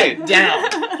that Right. shit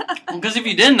down. Because if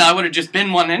you didn't, I would have just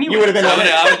been one anyway. You would have been.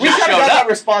 I would We have just kind of showed got that up.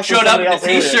 response. from Showed up somebody in a else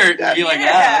earlier. t-shirt Yeah. and be like, Yeah.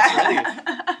 yeah,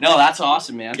 that's really. No, that's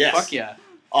awesome, man. Yes. Fuck yeah.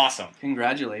 Awesome.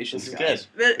 Congratulations, This is guys.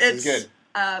 good. It's This is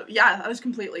good. yeah, I was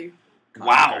completely caught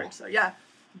Wow. off guard, so yeah,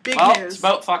 big Well, news. it's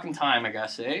about fucking time, I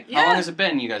guess, eh? How Yeah. long has it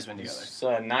been you guys been together? It's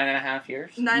 9.5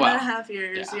 years. 9.5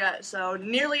 years, Yeah. yeah. So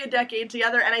nearly a decade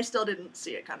together, and I still didn't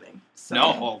see it coming. So. No,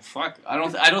 oh fuck! I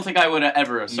don't think I would have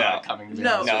ever saw No. it coming. To be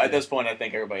No. honest No, with at you. this point, I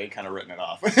think everybody had kind of written it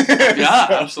off. Yeah,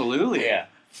 So, absolutely. yeah.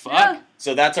 Fuck. Yeah.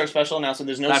 So that's our special announcement.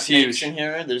 There's no That's snakes huge. in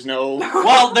here. There's no.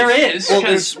 Well, there is Well,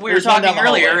 because there's- we were there's one talking down the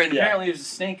earlier, hallway, and yeah. apparently there's a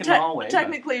snake in the hallway. but-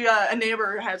 Technically, a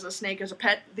neighbor has a snake as a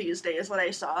pet these days that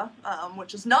I saw,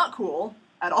 which is not cool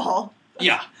at all.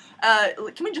 Yeah.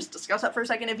 Can we just discuss that for a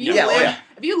second? If you Yeah, live, oh, yeah.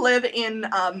 if you live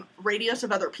in radius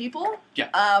of other people,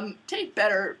 Yeah. take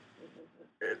better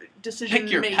decision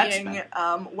Pick your pets, making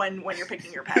man. when you're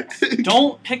picking your pets.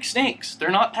 Don't pick snakes. They're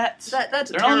not pets.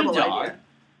 That's a They're not a terrible dog. idea.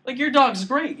 Like your dog's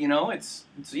great, you know. It's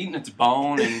eating its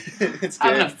bone and It's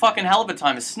having a good. fucking hell of a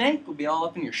time. A snake would be all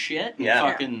up in your shit and Yeah.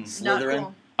 fucking Not Slytherin.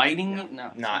 cool. biting you. No,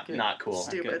 it's Not good. not cool.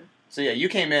 Stupid. So yeah, you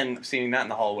came in seeing that in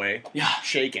the hallway, Yeah.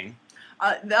 shaking.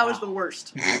 That was the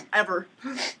worst ever.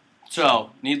 So,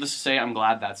 needless to say, I'm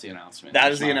glad that's the announcement. That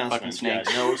It's is the not announcement. Fucking snakes.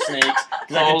 Yeah, no snakes. Because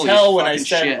I could Holy tell when I fucking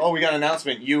said, shit. "Oh, we got an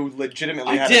announcement," you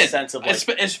legitimately I had did, a sense of like,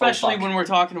 especially oh, fuck. when we're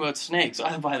talking about snakes.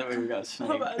 Oh, by the way, we got a snake.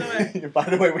 Oh, by the way. By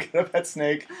the way, we got a pet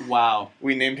snake. Wow.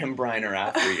 We named him Briner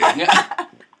after you.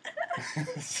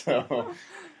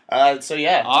 Yeah. so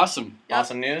yeah, Awesome. Yep.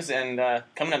 awesome news. And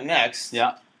coming up next,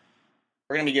 Yeah.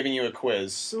 we're gonna be giving you a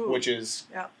quiz, Ooh. which is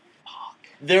Yeah.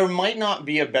 there might not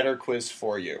be a better quiz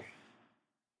for you.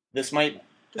 This might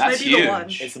This might That's be the one.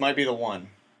 huge. it might be the one.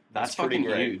 That's It's pretty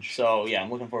fucking great. huge. So yeah, I'm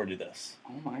looking forward to this.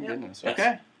 Oh my Yep. goodness. Yes.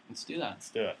 Okay. Let's do that. Let's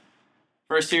do it.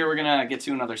 First here, we're going to get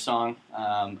to another song.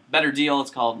 Better Deal.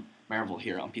 It's called Marvel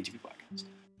here on PTP Podcast.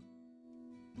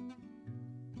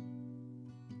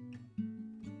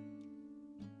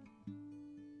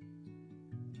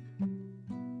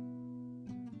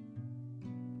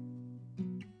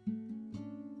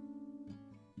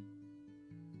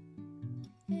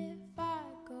 If I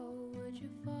go, would you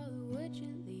follow? Would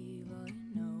you leave? Oh,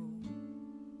 you know.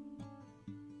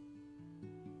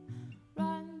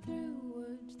 Run through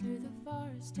woods, through the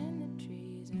forest, and the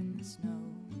trees and the snow.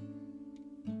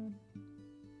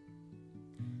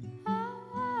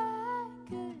 I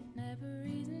could never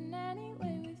reason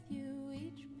anyway with you.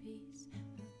 Each piece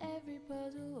of every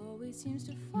puzzle always seems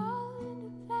to fall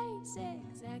into place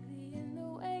exactly in the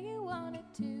way you want it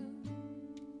to.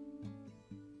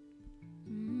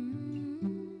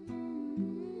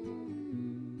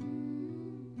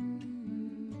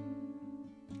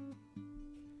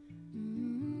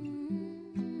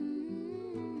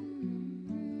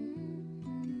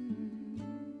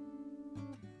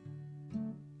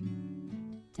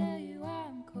 Tell you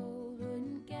I'm cold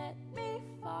wouldn't get me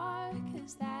far,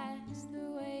 'cause that's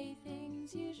the way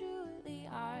things usually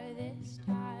are this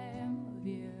time of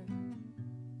year.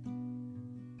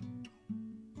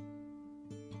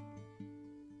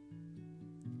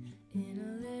 In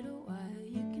a little while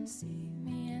you can see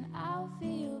me and I'll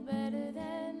feel better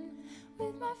then,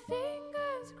 with my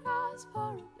fingers crossed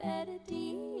for a better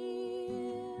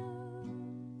deal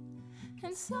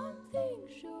and something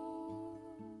sure.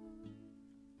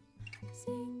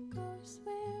 Sink or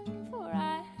swim, for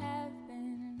I have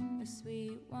been a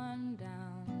sweet one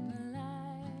down the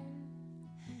line,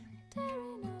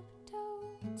 tearing up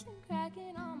toads and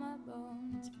cracking all my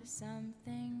bones for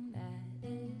something that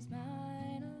is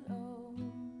mine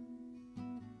alone.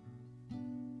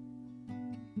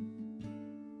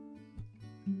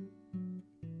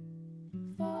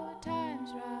 Four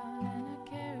times round, and I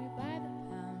carry by the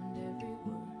pound every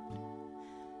word.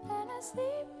 And I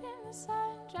sleep in the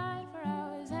sunshine for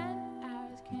hours and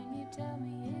hours. Can you tell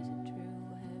me, is it true?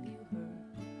 Have you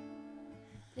heard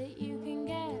that you can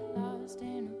get lost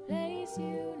in a place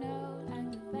you know,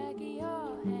 like the back of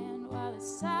your hand, while the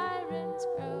sirens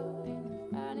grow in the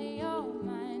front of your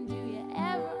mind? Do you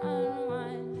ever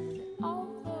unwind it all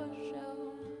for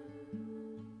show?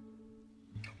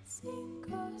 Sink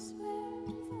or swim,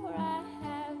 for I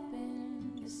have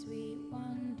been the sweet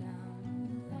one down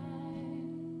the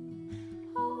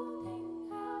line, holding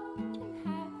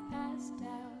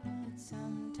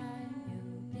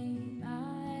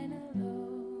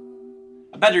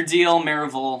Better Deal,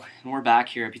 Maryville, and we're back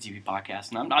here at PTP Podcast,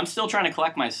 and I'm still trying to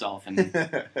collect myself and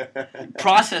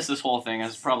process this whole thing,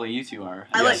 as probably you two are.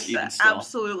 I like guess, even that. still.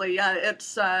 Absolutely, yeah.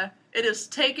 It has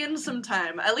taken some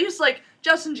time. At least like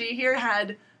Justin G here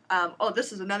had.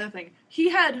 This is another thing. He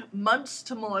had months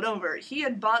to mull it over. He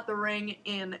had bought the ring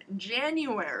in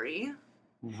January.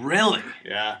 Really?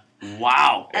 Yeah.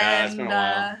 Wow. Yeah, it's and been a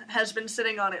while. has been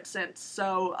sitting on it since.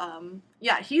 So,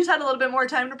 he's had a little bit more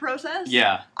time to process.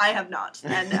 Yeah. I have not,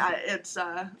 and it's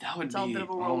That would it's all a be. bit of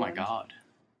a Oh my whirlwind. god.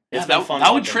 It's Yeah, been that, fun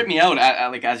that would watching. trip me out.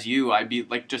 Like as you, I'd be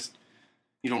like just.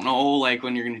 You don't know like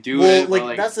when you're gonna do Well, it. like,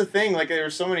 but, that's the thing. Like there were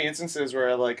so many instances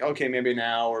where like, okay, maybe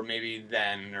now, or maybe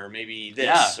then, or maybe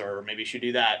this, or maybe you should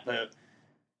do that, but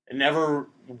it never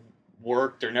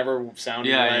worked or never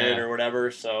sounded Yeah, right yeah. or whatever.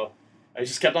 So I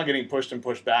just kept on getting pushed and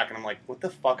pushed back, and I'm like, what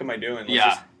the fuck am I doing? Let's Yeah.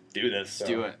 just do this. So,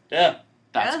 do it. Yeah,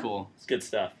 That's Yeah. cool. it's good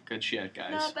stuff. Good shit,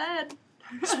 guys. not bad.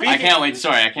 I can't wait.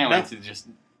 Sorry, I can't No. wait to just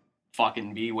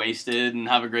fucking be wasted and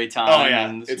have a great time. Oh, yeah.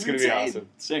 and It's gonna be insane. awesome.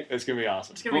 Sick. It's gonna be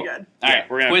awesome. It's gonna be Cool. good. All Yeah, right,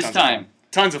 we're gonna have quiz tons of fun. time.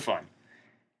 Tons of fun.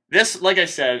 This, like I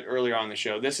said earlier on the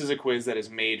show, this is a quiz that is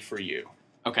made for you.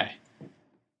 Okay.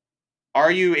 Are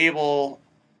you able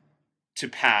to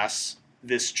pass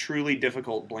this truly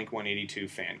difficult Blink-182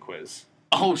 fan quiz?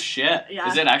 Oh shit. Yeah.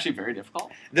 Is it actually very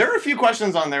difficult? There are a few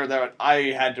questions on there that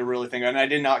I had to really think of, and I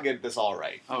did not get this all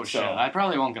right. Oh So, shit. I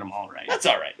probably won't get them all right. That's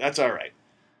all right. That's all right.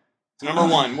 So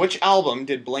number one, which album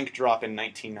did Blink drop in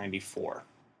 1994?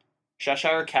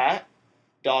 Cheshire Cat,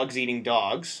 Dogs Eating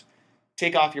Dogs,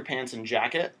 Take Off Your Pants and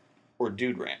Jacket, or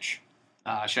Dude Ranch?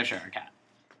 Cheshire Cat.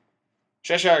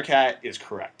 Cheshire Cat is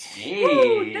correct. Hey,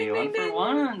 Woo, ding, one ding, for ding.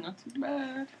 one. Not too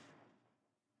bad.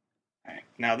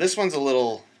 Now this one's a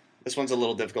little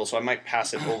difficult, so I might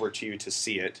pass it over to you to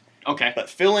see it. Okay. But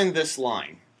fill in this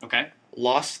line. Okay.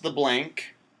 Lost the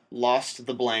blank, lost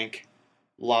the blank,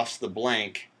 lost the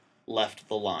blank, left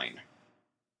the line.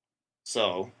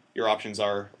 So, your options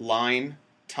are line,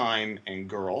 time, and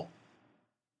girl,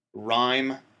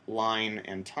 rhyme, line,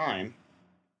 and time,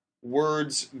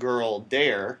 words, girl,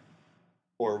 dare,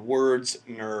 or words,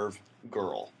 nerve,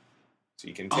 girl. So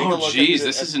you can take a Oh look jeez, at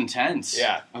this is intense.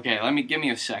 Yeah. Okay, give me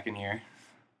a second here.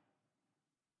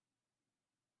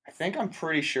 I'm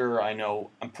pretty sure I know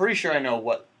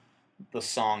what the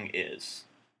song is.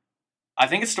 I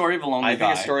think it's Story of a Lonely Guy. I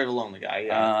think it's Story of a Lonely Guy,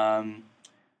 yeah.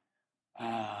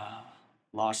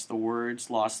 Lost the words,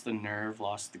 lost the nerve,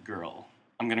 lost the girl.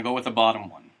 I'm gonna go with the bottom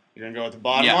one. You're going to go with the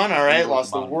bottom Yeah, one? All I'm right. gonna go with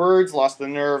Lost the the bottom. words, lost the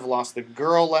nerve, lost the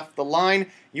girl, left the line.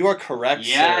 You are correct,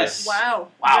 Yes. sir. Wow.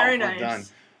 Wow, Very Well nice. done.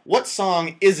 What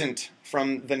song isn't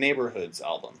from the Neighborhoods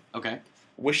album? Okay.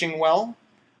 Wishing Well,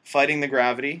 Fighting the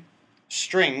Gravity,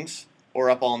 Strings, or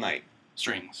Up All Night?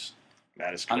 Strings.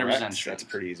 That is 100% correct. That's Strings. a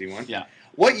pretty easy one. Yeah.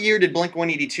 What year did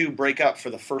Blink-182 break up for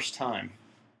the first time?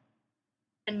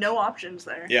 And no options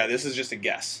there. Yeah, this is just a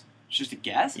guess. It's just a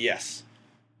guess? Yes.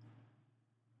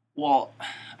 Well,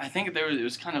 I think it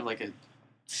was kind of like a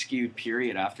skewed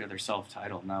period after their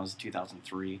self-titled, and that was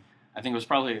 2003. I think it was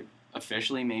probably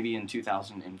officially maybe in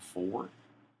 2004.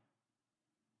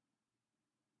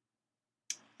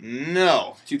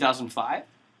 No. 2005?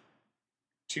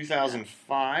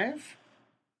 2005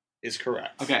 is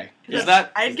correct. Okay. Yeah. Is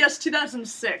that... I'd guess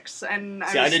 2006, and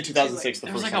See, I was did too 2006 late. the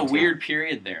There was first like a time, too. weird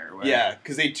period there. Where, Yeah,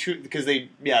 because they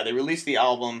released the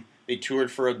album, they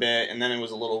toured for a bit, and then it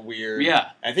was a little weird.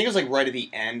 Yeah. I think it was like right at the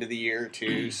end of the year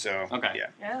too. So Okay. yeah.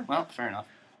 Yeah. Well, fair enough.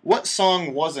 What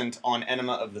song wasn't on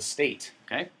Enema of the State?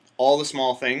 Okay. All the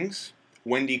Small Things,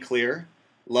 Wendy Clear,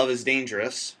 Love is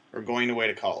Dangerous, or Going Away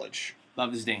to College?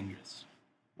 Love is dangerous.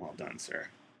 Well done, sir.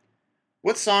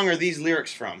 What song are these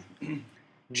lyrics from?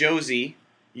 Josie,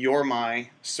 You're My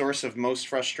Source of Most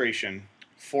Frustration,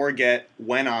 Forget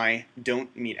When I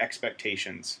Don't Meet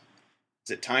Expectations.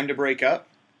 Is it Time to Break Up,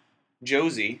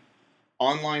 Josie,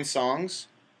 Online Songs,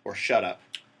 or Shut Up?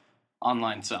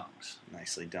 Online songs.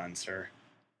 Nicely done, sir.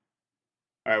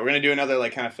 All right, we're going to do another,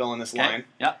 like, kind of fill in this Okay. line.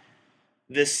 Yeah.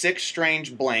 This sick,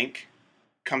 strange blank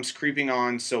comes creeping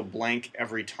on so blank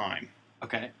every time.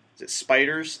 Okay. Is it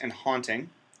spiders and haunting,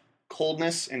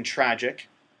 coldness and tragic,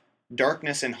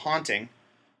 darkness and haunting,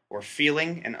 or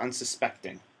feeling and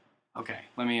unsuspecting? Okay.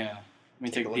 Let me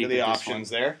take a look peek at the this options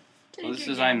there. one. Well, this Take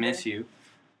a is I gander. Miss You.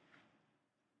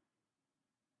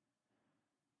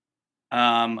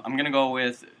 I'm gonna go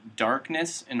with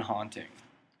darkness and haunting.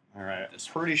 All right.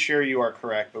 Pretty sure you are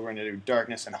correct, but we're going to do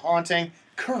darkness and haunting.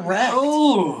 Correct.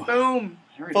 Oh, Boom.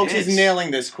 there it Folks, is. he's nailing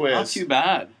this quiz. Not too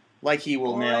bad. Like he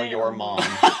will nail your mom.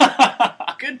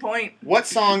 Good point. What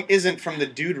song isn't from the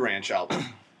Dude Ranch album?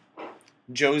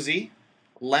 Josie,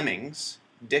 Lemmings,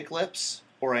 Dick Lips,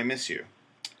 or I Miss You?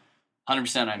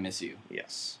 100% I Miss You.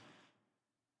 Yes.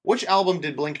 Which album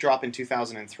did Blink drop in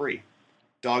 2003?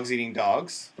 Dogs Eating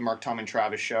Dogs, The Mark, Tom, and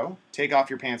Travis Show, Take Off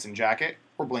Your Pants and Jacket,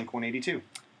 or Blink 182?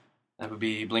 That would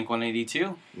be Blink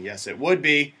 182. Yes, it would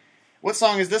be. What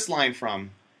song is this line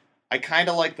from? I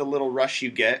kinda like the little rush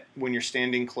you get when you're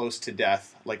standing close to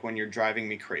death, like when you're driving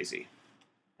me crazy.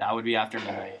 That would be After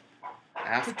Midnight.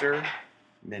 After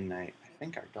Midnight. I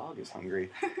think our dog is hungry.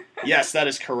 Yes, that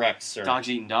is correct, sir. Dogs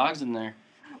Eating Dogs in there.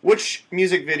 Which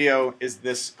music video is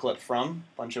this clip from?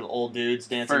 Bunch of old dudes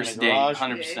dancing First in a Date, garage.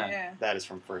 100%. Yeah, That is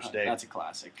from First Date. That's a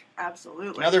classic.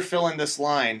 absolutely. Another fill in this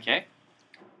line. Okay.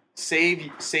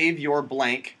 Save your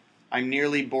blank. I'm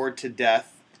nearly bored to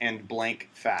death and blank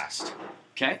fast.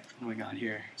 Okay. What do we got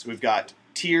here? So we've got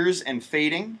tears and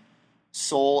fading,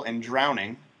 soul and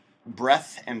drowning,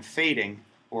 breath and fading,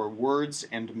 or words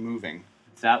and moving.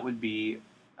 That would be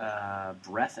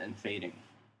Breath and Fading.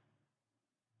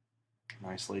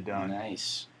 Nicely done.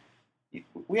 Nice.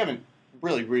 We haven't,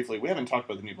 really briefly, we haven't talked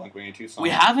about the new Blink-182 song.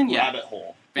 We haven't yet. Rabbit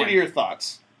Hole. Bam. What are your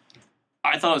thoughts?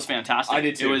 I thought it was fantastic. I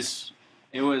did too.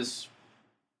 It was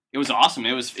awesome.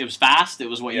 It was fast. It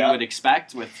was what Yeah. you would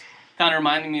expect, with kind of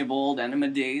reminding me of old Enema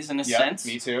days in a sense.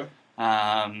 Me too.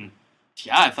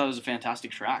 Yeah, I thought it was a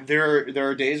fantastic track. There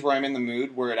are days where I'm in the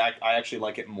mood where I actually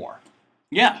like it more.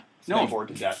 Yeah, No, bored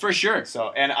to death. for sure. So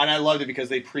and I loved it because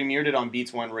they premiered it on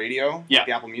Beats One Radio, Yeah. like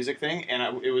the Apple Music thing, and I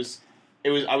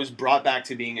was brought back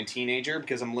to being a teenager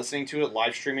because I'm listening to it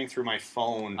live streaming through my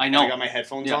phone. I know. I got my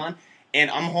headphones Yeah. on, and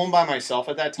I'm home by myself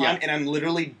at that time, Yeah. and I'm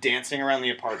literally dancing around the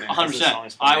apartment. as the 100%. song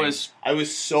is playing. I I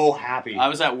was so happy.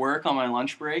 was at work on my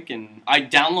lunch break, and I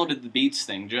downloaded the Beats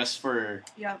thing just for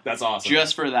Yeah. That's awesome.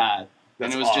 that.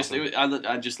 That's and it was awesome.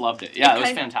 I just loved it. Yeah, it was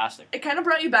kind- fantastic. It kind of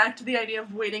brought you back to the idea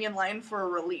of waiting in line for a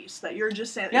release. That you're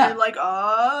just saying, Yeah. you're like,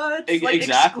 it's like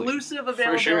Exactly. exclusive For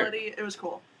availability. sure. It was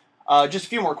cool. Just a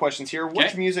few more questions here. Which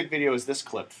Okay. music video is this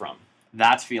clip from?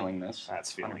 That's Feeling This.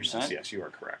 That's feeling 100%. this. Yes, you are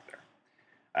correct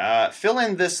there. Fill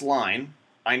in this line.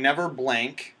 I never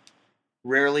blank.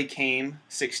 Rarely came.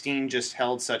 16 just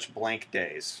held such blank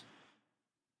days.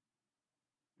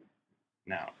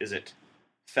 Now, is it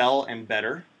fell and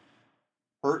better,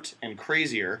 hurt and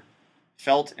crazier,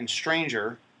 felt and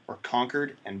stranger, or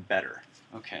conquered and better?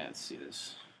 Okay, let's see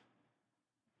this.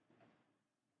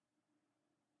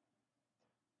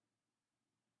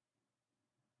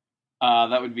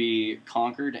 That would be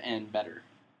Conquered and Better.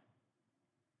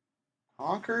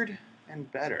 Conquered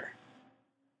and better.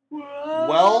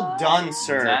 Well done,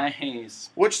 sir. Nice.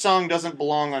 Which song doesn't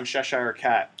belong on Cheshire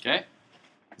Cat? Okay.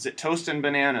 Is it Toast and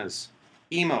Bananas,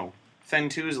 Emo, Fen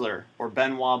Tuzler, or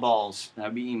Benoit Balls? That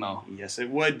would be Emo. Yes, it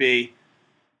would be.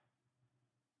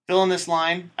 Fill in this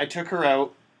line. I took her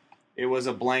out. It was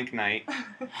a blank night.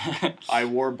 I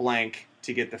wore blank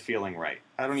to get the feeling right.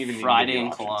 I don't even need Friday to give in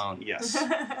you options. Cologne.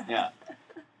 Yes. Yeah.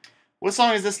 What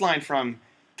song is this line from?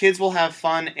 Kids will have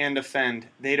fun and offend.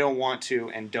 They don't want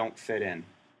to and don't fit in.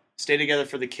 Stay together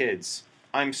for the kids.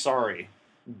 I'm sorry.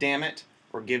 Damn it.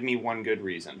 Or give me one good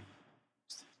reason.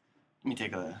 Let me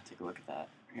take a look at that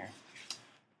here.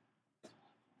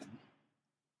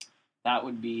 That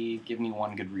would be Give Me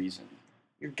One Good Reason.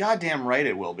 You're goddamn right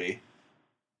it will be.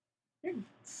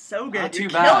 So good. Not too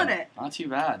You're bad. killing it. Not too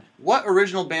bad. What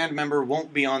original band member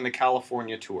won't be on the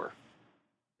California tour?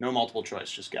 No multiple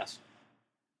choice, just guess.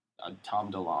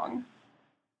 Tom DeLonge.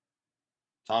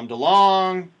 Tom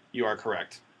DeLonge, you are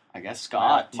correct. I guess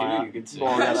Scott, My- too. You could say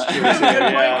well, that's that. true, Good too.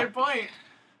 point. Yeah. Good point.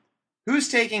 Who's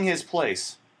taking his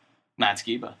place? Matt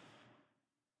Skiba.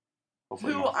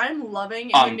 Hopefully Who not. I'm loving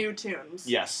in the Um, new tunes.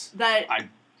 Yes. That I-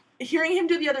 hearing him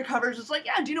do the other covers is like,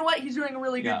 yeah, do you know what? He's doing a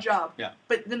really Yeah, good job. yeah.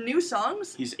 But the new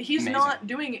songs, He's amazing. not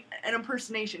doing an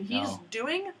impersonation. He's No.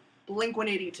 doing Blink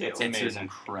 182. It's It's amazing.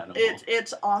 incredible.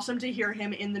 It's awesome to hear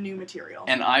him in the new material.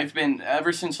 And I've been,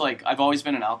 ever since, like, I've always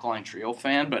been an Alkaline Trio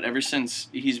fan, but ever since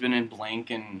he's been in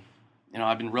Blink and, you know,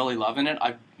 I've been really loving it,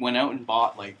 I went out and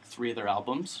bought, like, 3 of their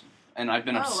albums, and I've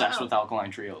been Oh, obsessed wow. with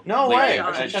Alkaline Trio. No lately. way. God.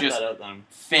 I should It's check just that out then.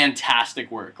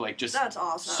 fantastic work. Like, just That's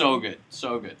awesome. so good.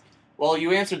 So good. Well,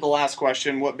 you answered the last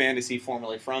question. What band is he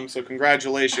formerly from? So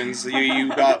congratulations. you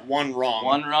got one wrong.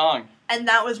 One wrong. And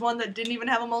that was one that didn't even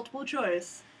have a multiple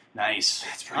choice. Nice.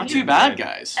 That's pretty Not too good. bad,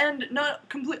 guys. And not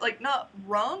complete, like, not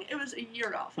wrong. It was a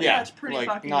year off. Like, Yeah, that's pretty like,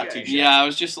 fucking not good. too Yeah, I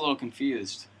was just a little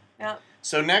confused. Yeah.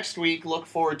 So next week, look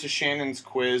forward to Shannon's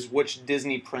quiz. Which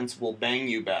Disney prince will bang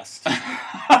you best? Well,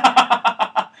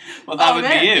 that Oh, would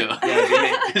man. be you.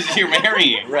 Yeah, Because you're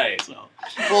marrying. Right. So.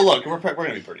 Well, look, we're going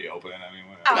to be pretty open. I mean,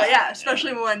 Oh, yeah,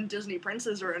 especially when Disney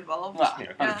princes are involved. Ah, you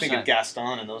know, Yeah. think of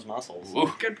Gaston and those muscles.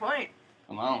 Ooh, Good point.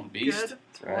 come on, beast.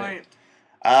 Good right. point.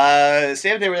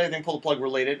 Stay up to date with everything Pull the Plug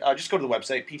related. Just go to the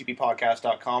website,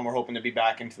 ptppodcast.com. We're hoping to be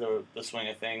back into the swing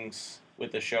of things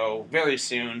with the show very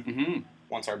soon, Mm-hmm.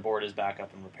 once our board is back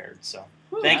up and repaired. So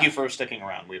thank you for sticking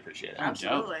around. We appreciate it.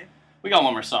 Absolutely. We got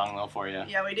one more song, though, for you.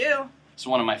 Yeah, we do. It's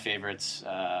one of my favorites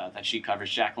that she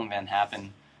covers, Jacqueline Van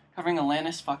Happen, covering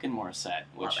Alanis fucking Morissette,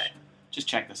 which, Love it. just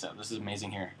check this out. This is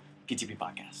amazing here. PTP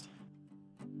Podcast.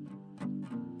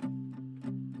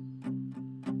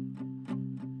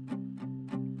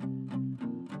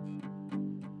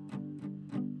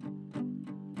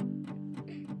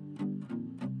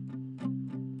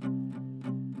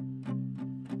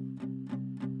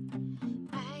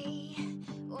 I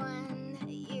want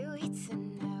you to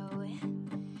know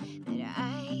that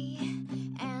I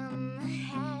am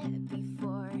happy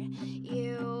for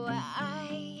you.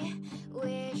 I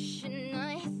wish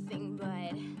nothing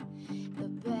but the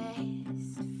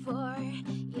best for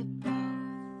you both.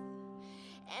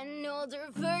 An older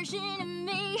version of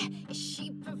me, if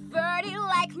she preferred it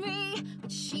like me,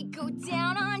 would she go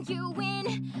down on you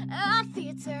in a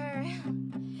theater?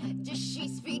 Does she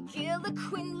speak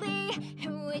eloquently?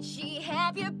 And would she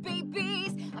have your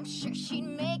babies? I'm sure she'd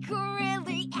make a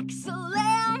really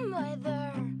excellent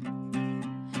mother.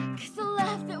 'Cause the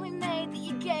love that we made that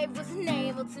you gave wasn't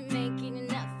able to make it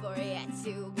enough for you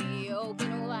to be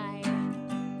open wide.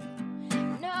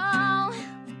 No.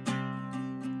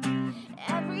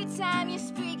 Every time you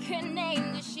speak her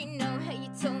name, does she know how you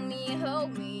told me you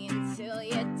hold me until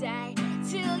you die?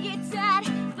 Till you died,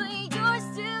 but you're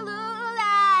still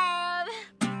alive.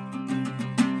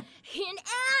 And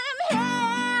I'm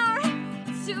here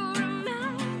to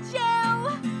remind you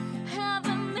of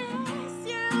the mess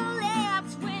you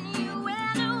left when you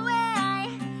went away.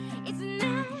 It's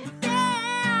not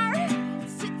fair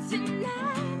to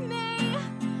deny me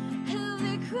of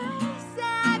the grace I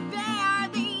bear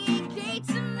that you gave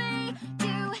to me.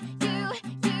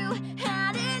 You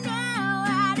had it now,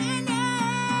 had it now.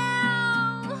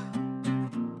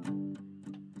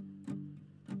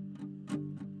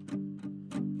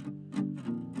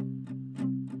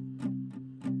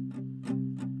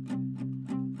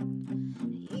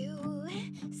 You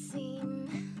seem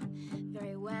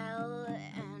very well,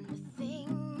 and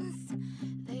things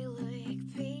they look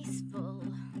peaceful.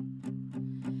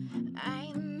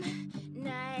 I'm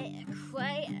not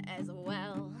quite as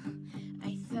well.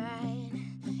 I thought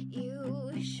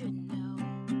you should know.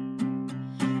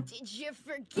 Did you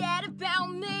forget about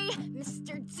me,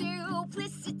 Mr.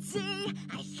 Duplicity?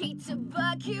 I hate to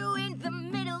bug you in the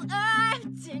middle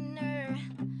of dinner.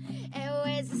 It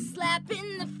was a slap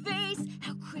in the face,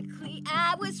 how quickly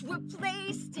I was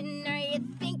replaced. And are you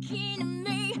thinking of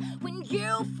me when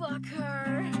you fuck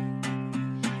her?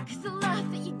 'Cause the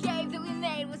love that you gave that we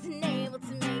made wasn't able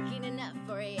to make it enough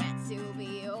for you to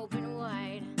be open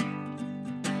wide.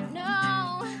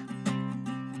 No.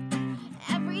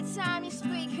 Every time you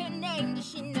speak her name, does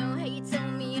she know how you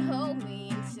told me you hold me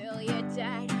until you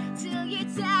died? Till you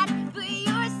died, but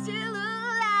you're still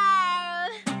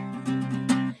alive.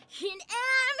 And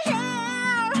I'm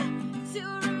here to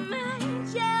remind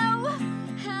you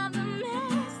of the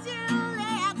mess you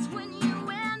left when you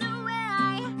went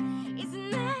away. It's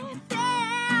not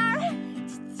fair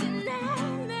to deny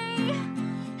me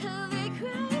of the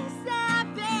grace I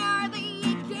bear that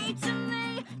you gave to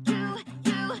me. You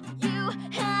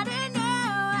had it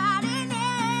now, had it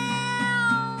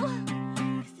now.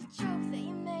 'Cause the joke that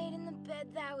you made in the bed,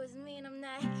 that was me, and I'm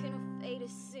not gonna fade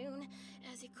as soon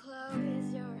as you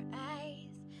close your eyes.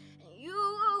 And you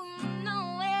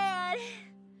know it.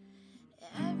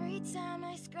 Every time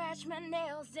I scratch my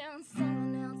nails down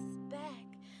someone else's back,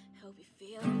 hope you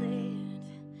feel it.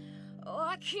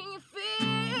 Or can you feel it?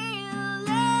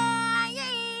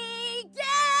 Yeah,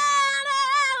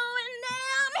 and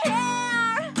I'm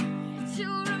here to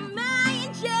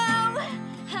remind you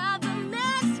of the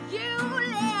mess you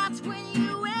left when you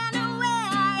went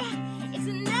away. It's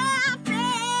not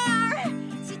fair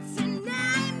to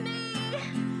deny me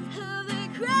of the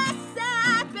grace I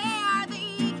bear that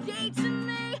you gave to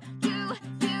me. You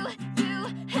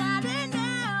had it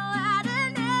now, had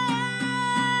it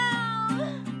now.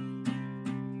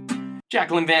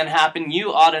 Jacqueline Van Happen,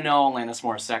 You Ought to Know, Alanis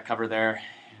Morissette cover there.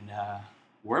 And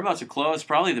we're about to close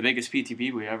probably the biggest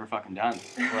PTP we've ever fucking done.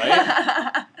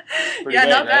 Right? Pretty Yeah, big,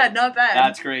 not right? bad, not bad.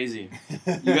 That's crazy.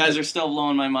 You guys are still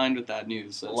blowing my mind with that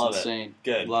news. That's Love it. insane.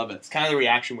 Good. Love it. It's kind of the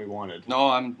reaction we wanted. No,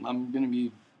 I'm gonna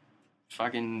be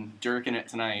fucking jerking it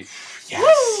tonight.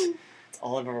 Yes! It's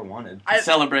all I've ever wanted.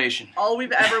 Celebration. All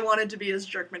we've ever wanted to be is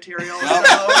jerk material.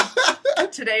 Well. So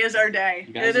today is our day.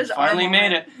 You guys It have is our finally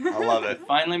made moment. it. I love it.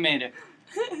 Finally made it.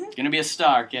 It's gonna be a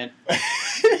star, kid.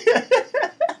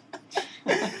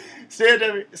 Stay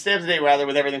up to date, rather,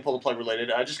 with everything Pull the Plug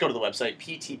related. Just go to the website,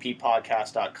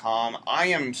 ptppodcast.com. I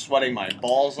am sweating my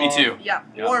balls off. Me too. Yeah,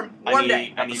 Yeah. warm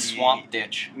day. At the swamp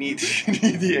ditch. Need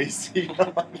the AC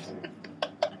on.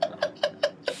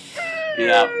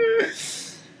 Yeah.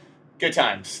 Good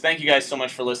times. Thank you guys so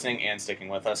much for listening and sticking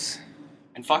with us.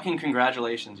 And fucking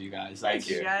congratulations, you guys. Thank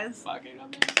you. Guys. Fucking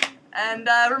amazing. And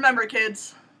remember,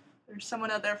 kids, there's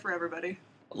someone out there for everybody.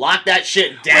 Lock that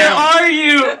shit Where down. are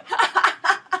you?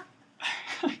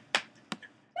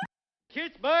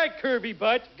 Kiss my curvy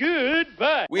butt.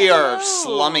 Goodbye. We are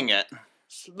slumming it.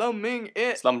 Slumming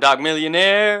it. Slumdog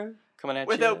Millionaire. Coming at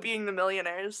Without you. being the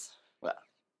millionaires.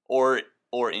 Or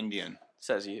Indian.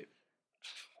 Says you.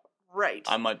 Right.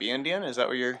 I might be Indian. Is that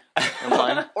what you're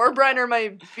implying? Or Briner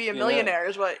might be a Yeah. millionaire,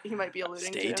 is what he might be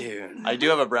alluding Stay to. tuned. I do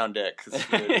have a brown dick. 'Cause it's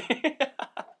weird.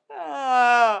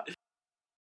 Ah.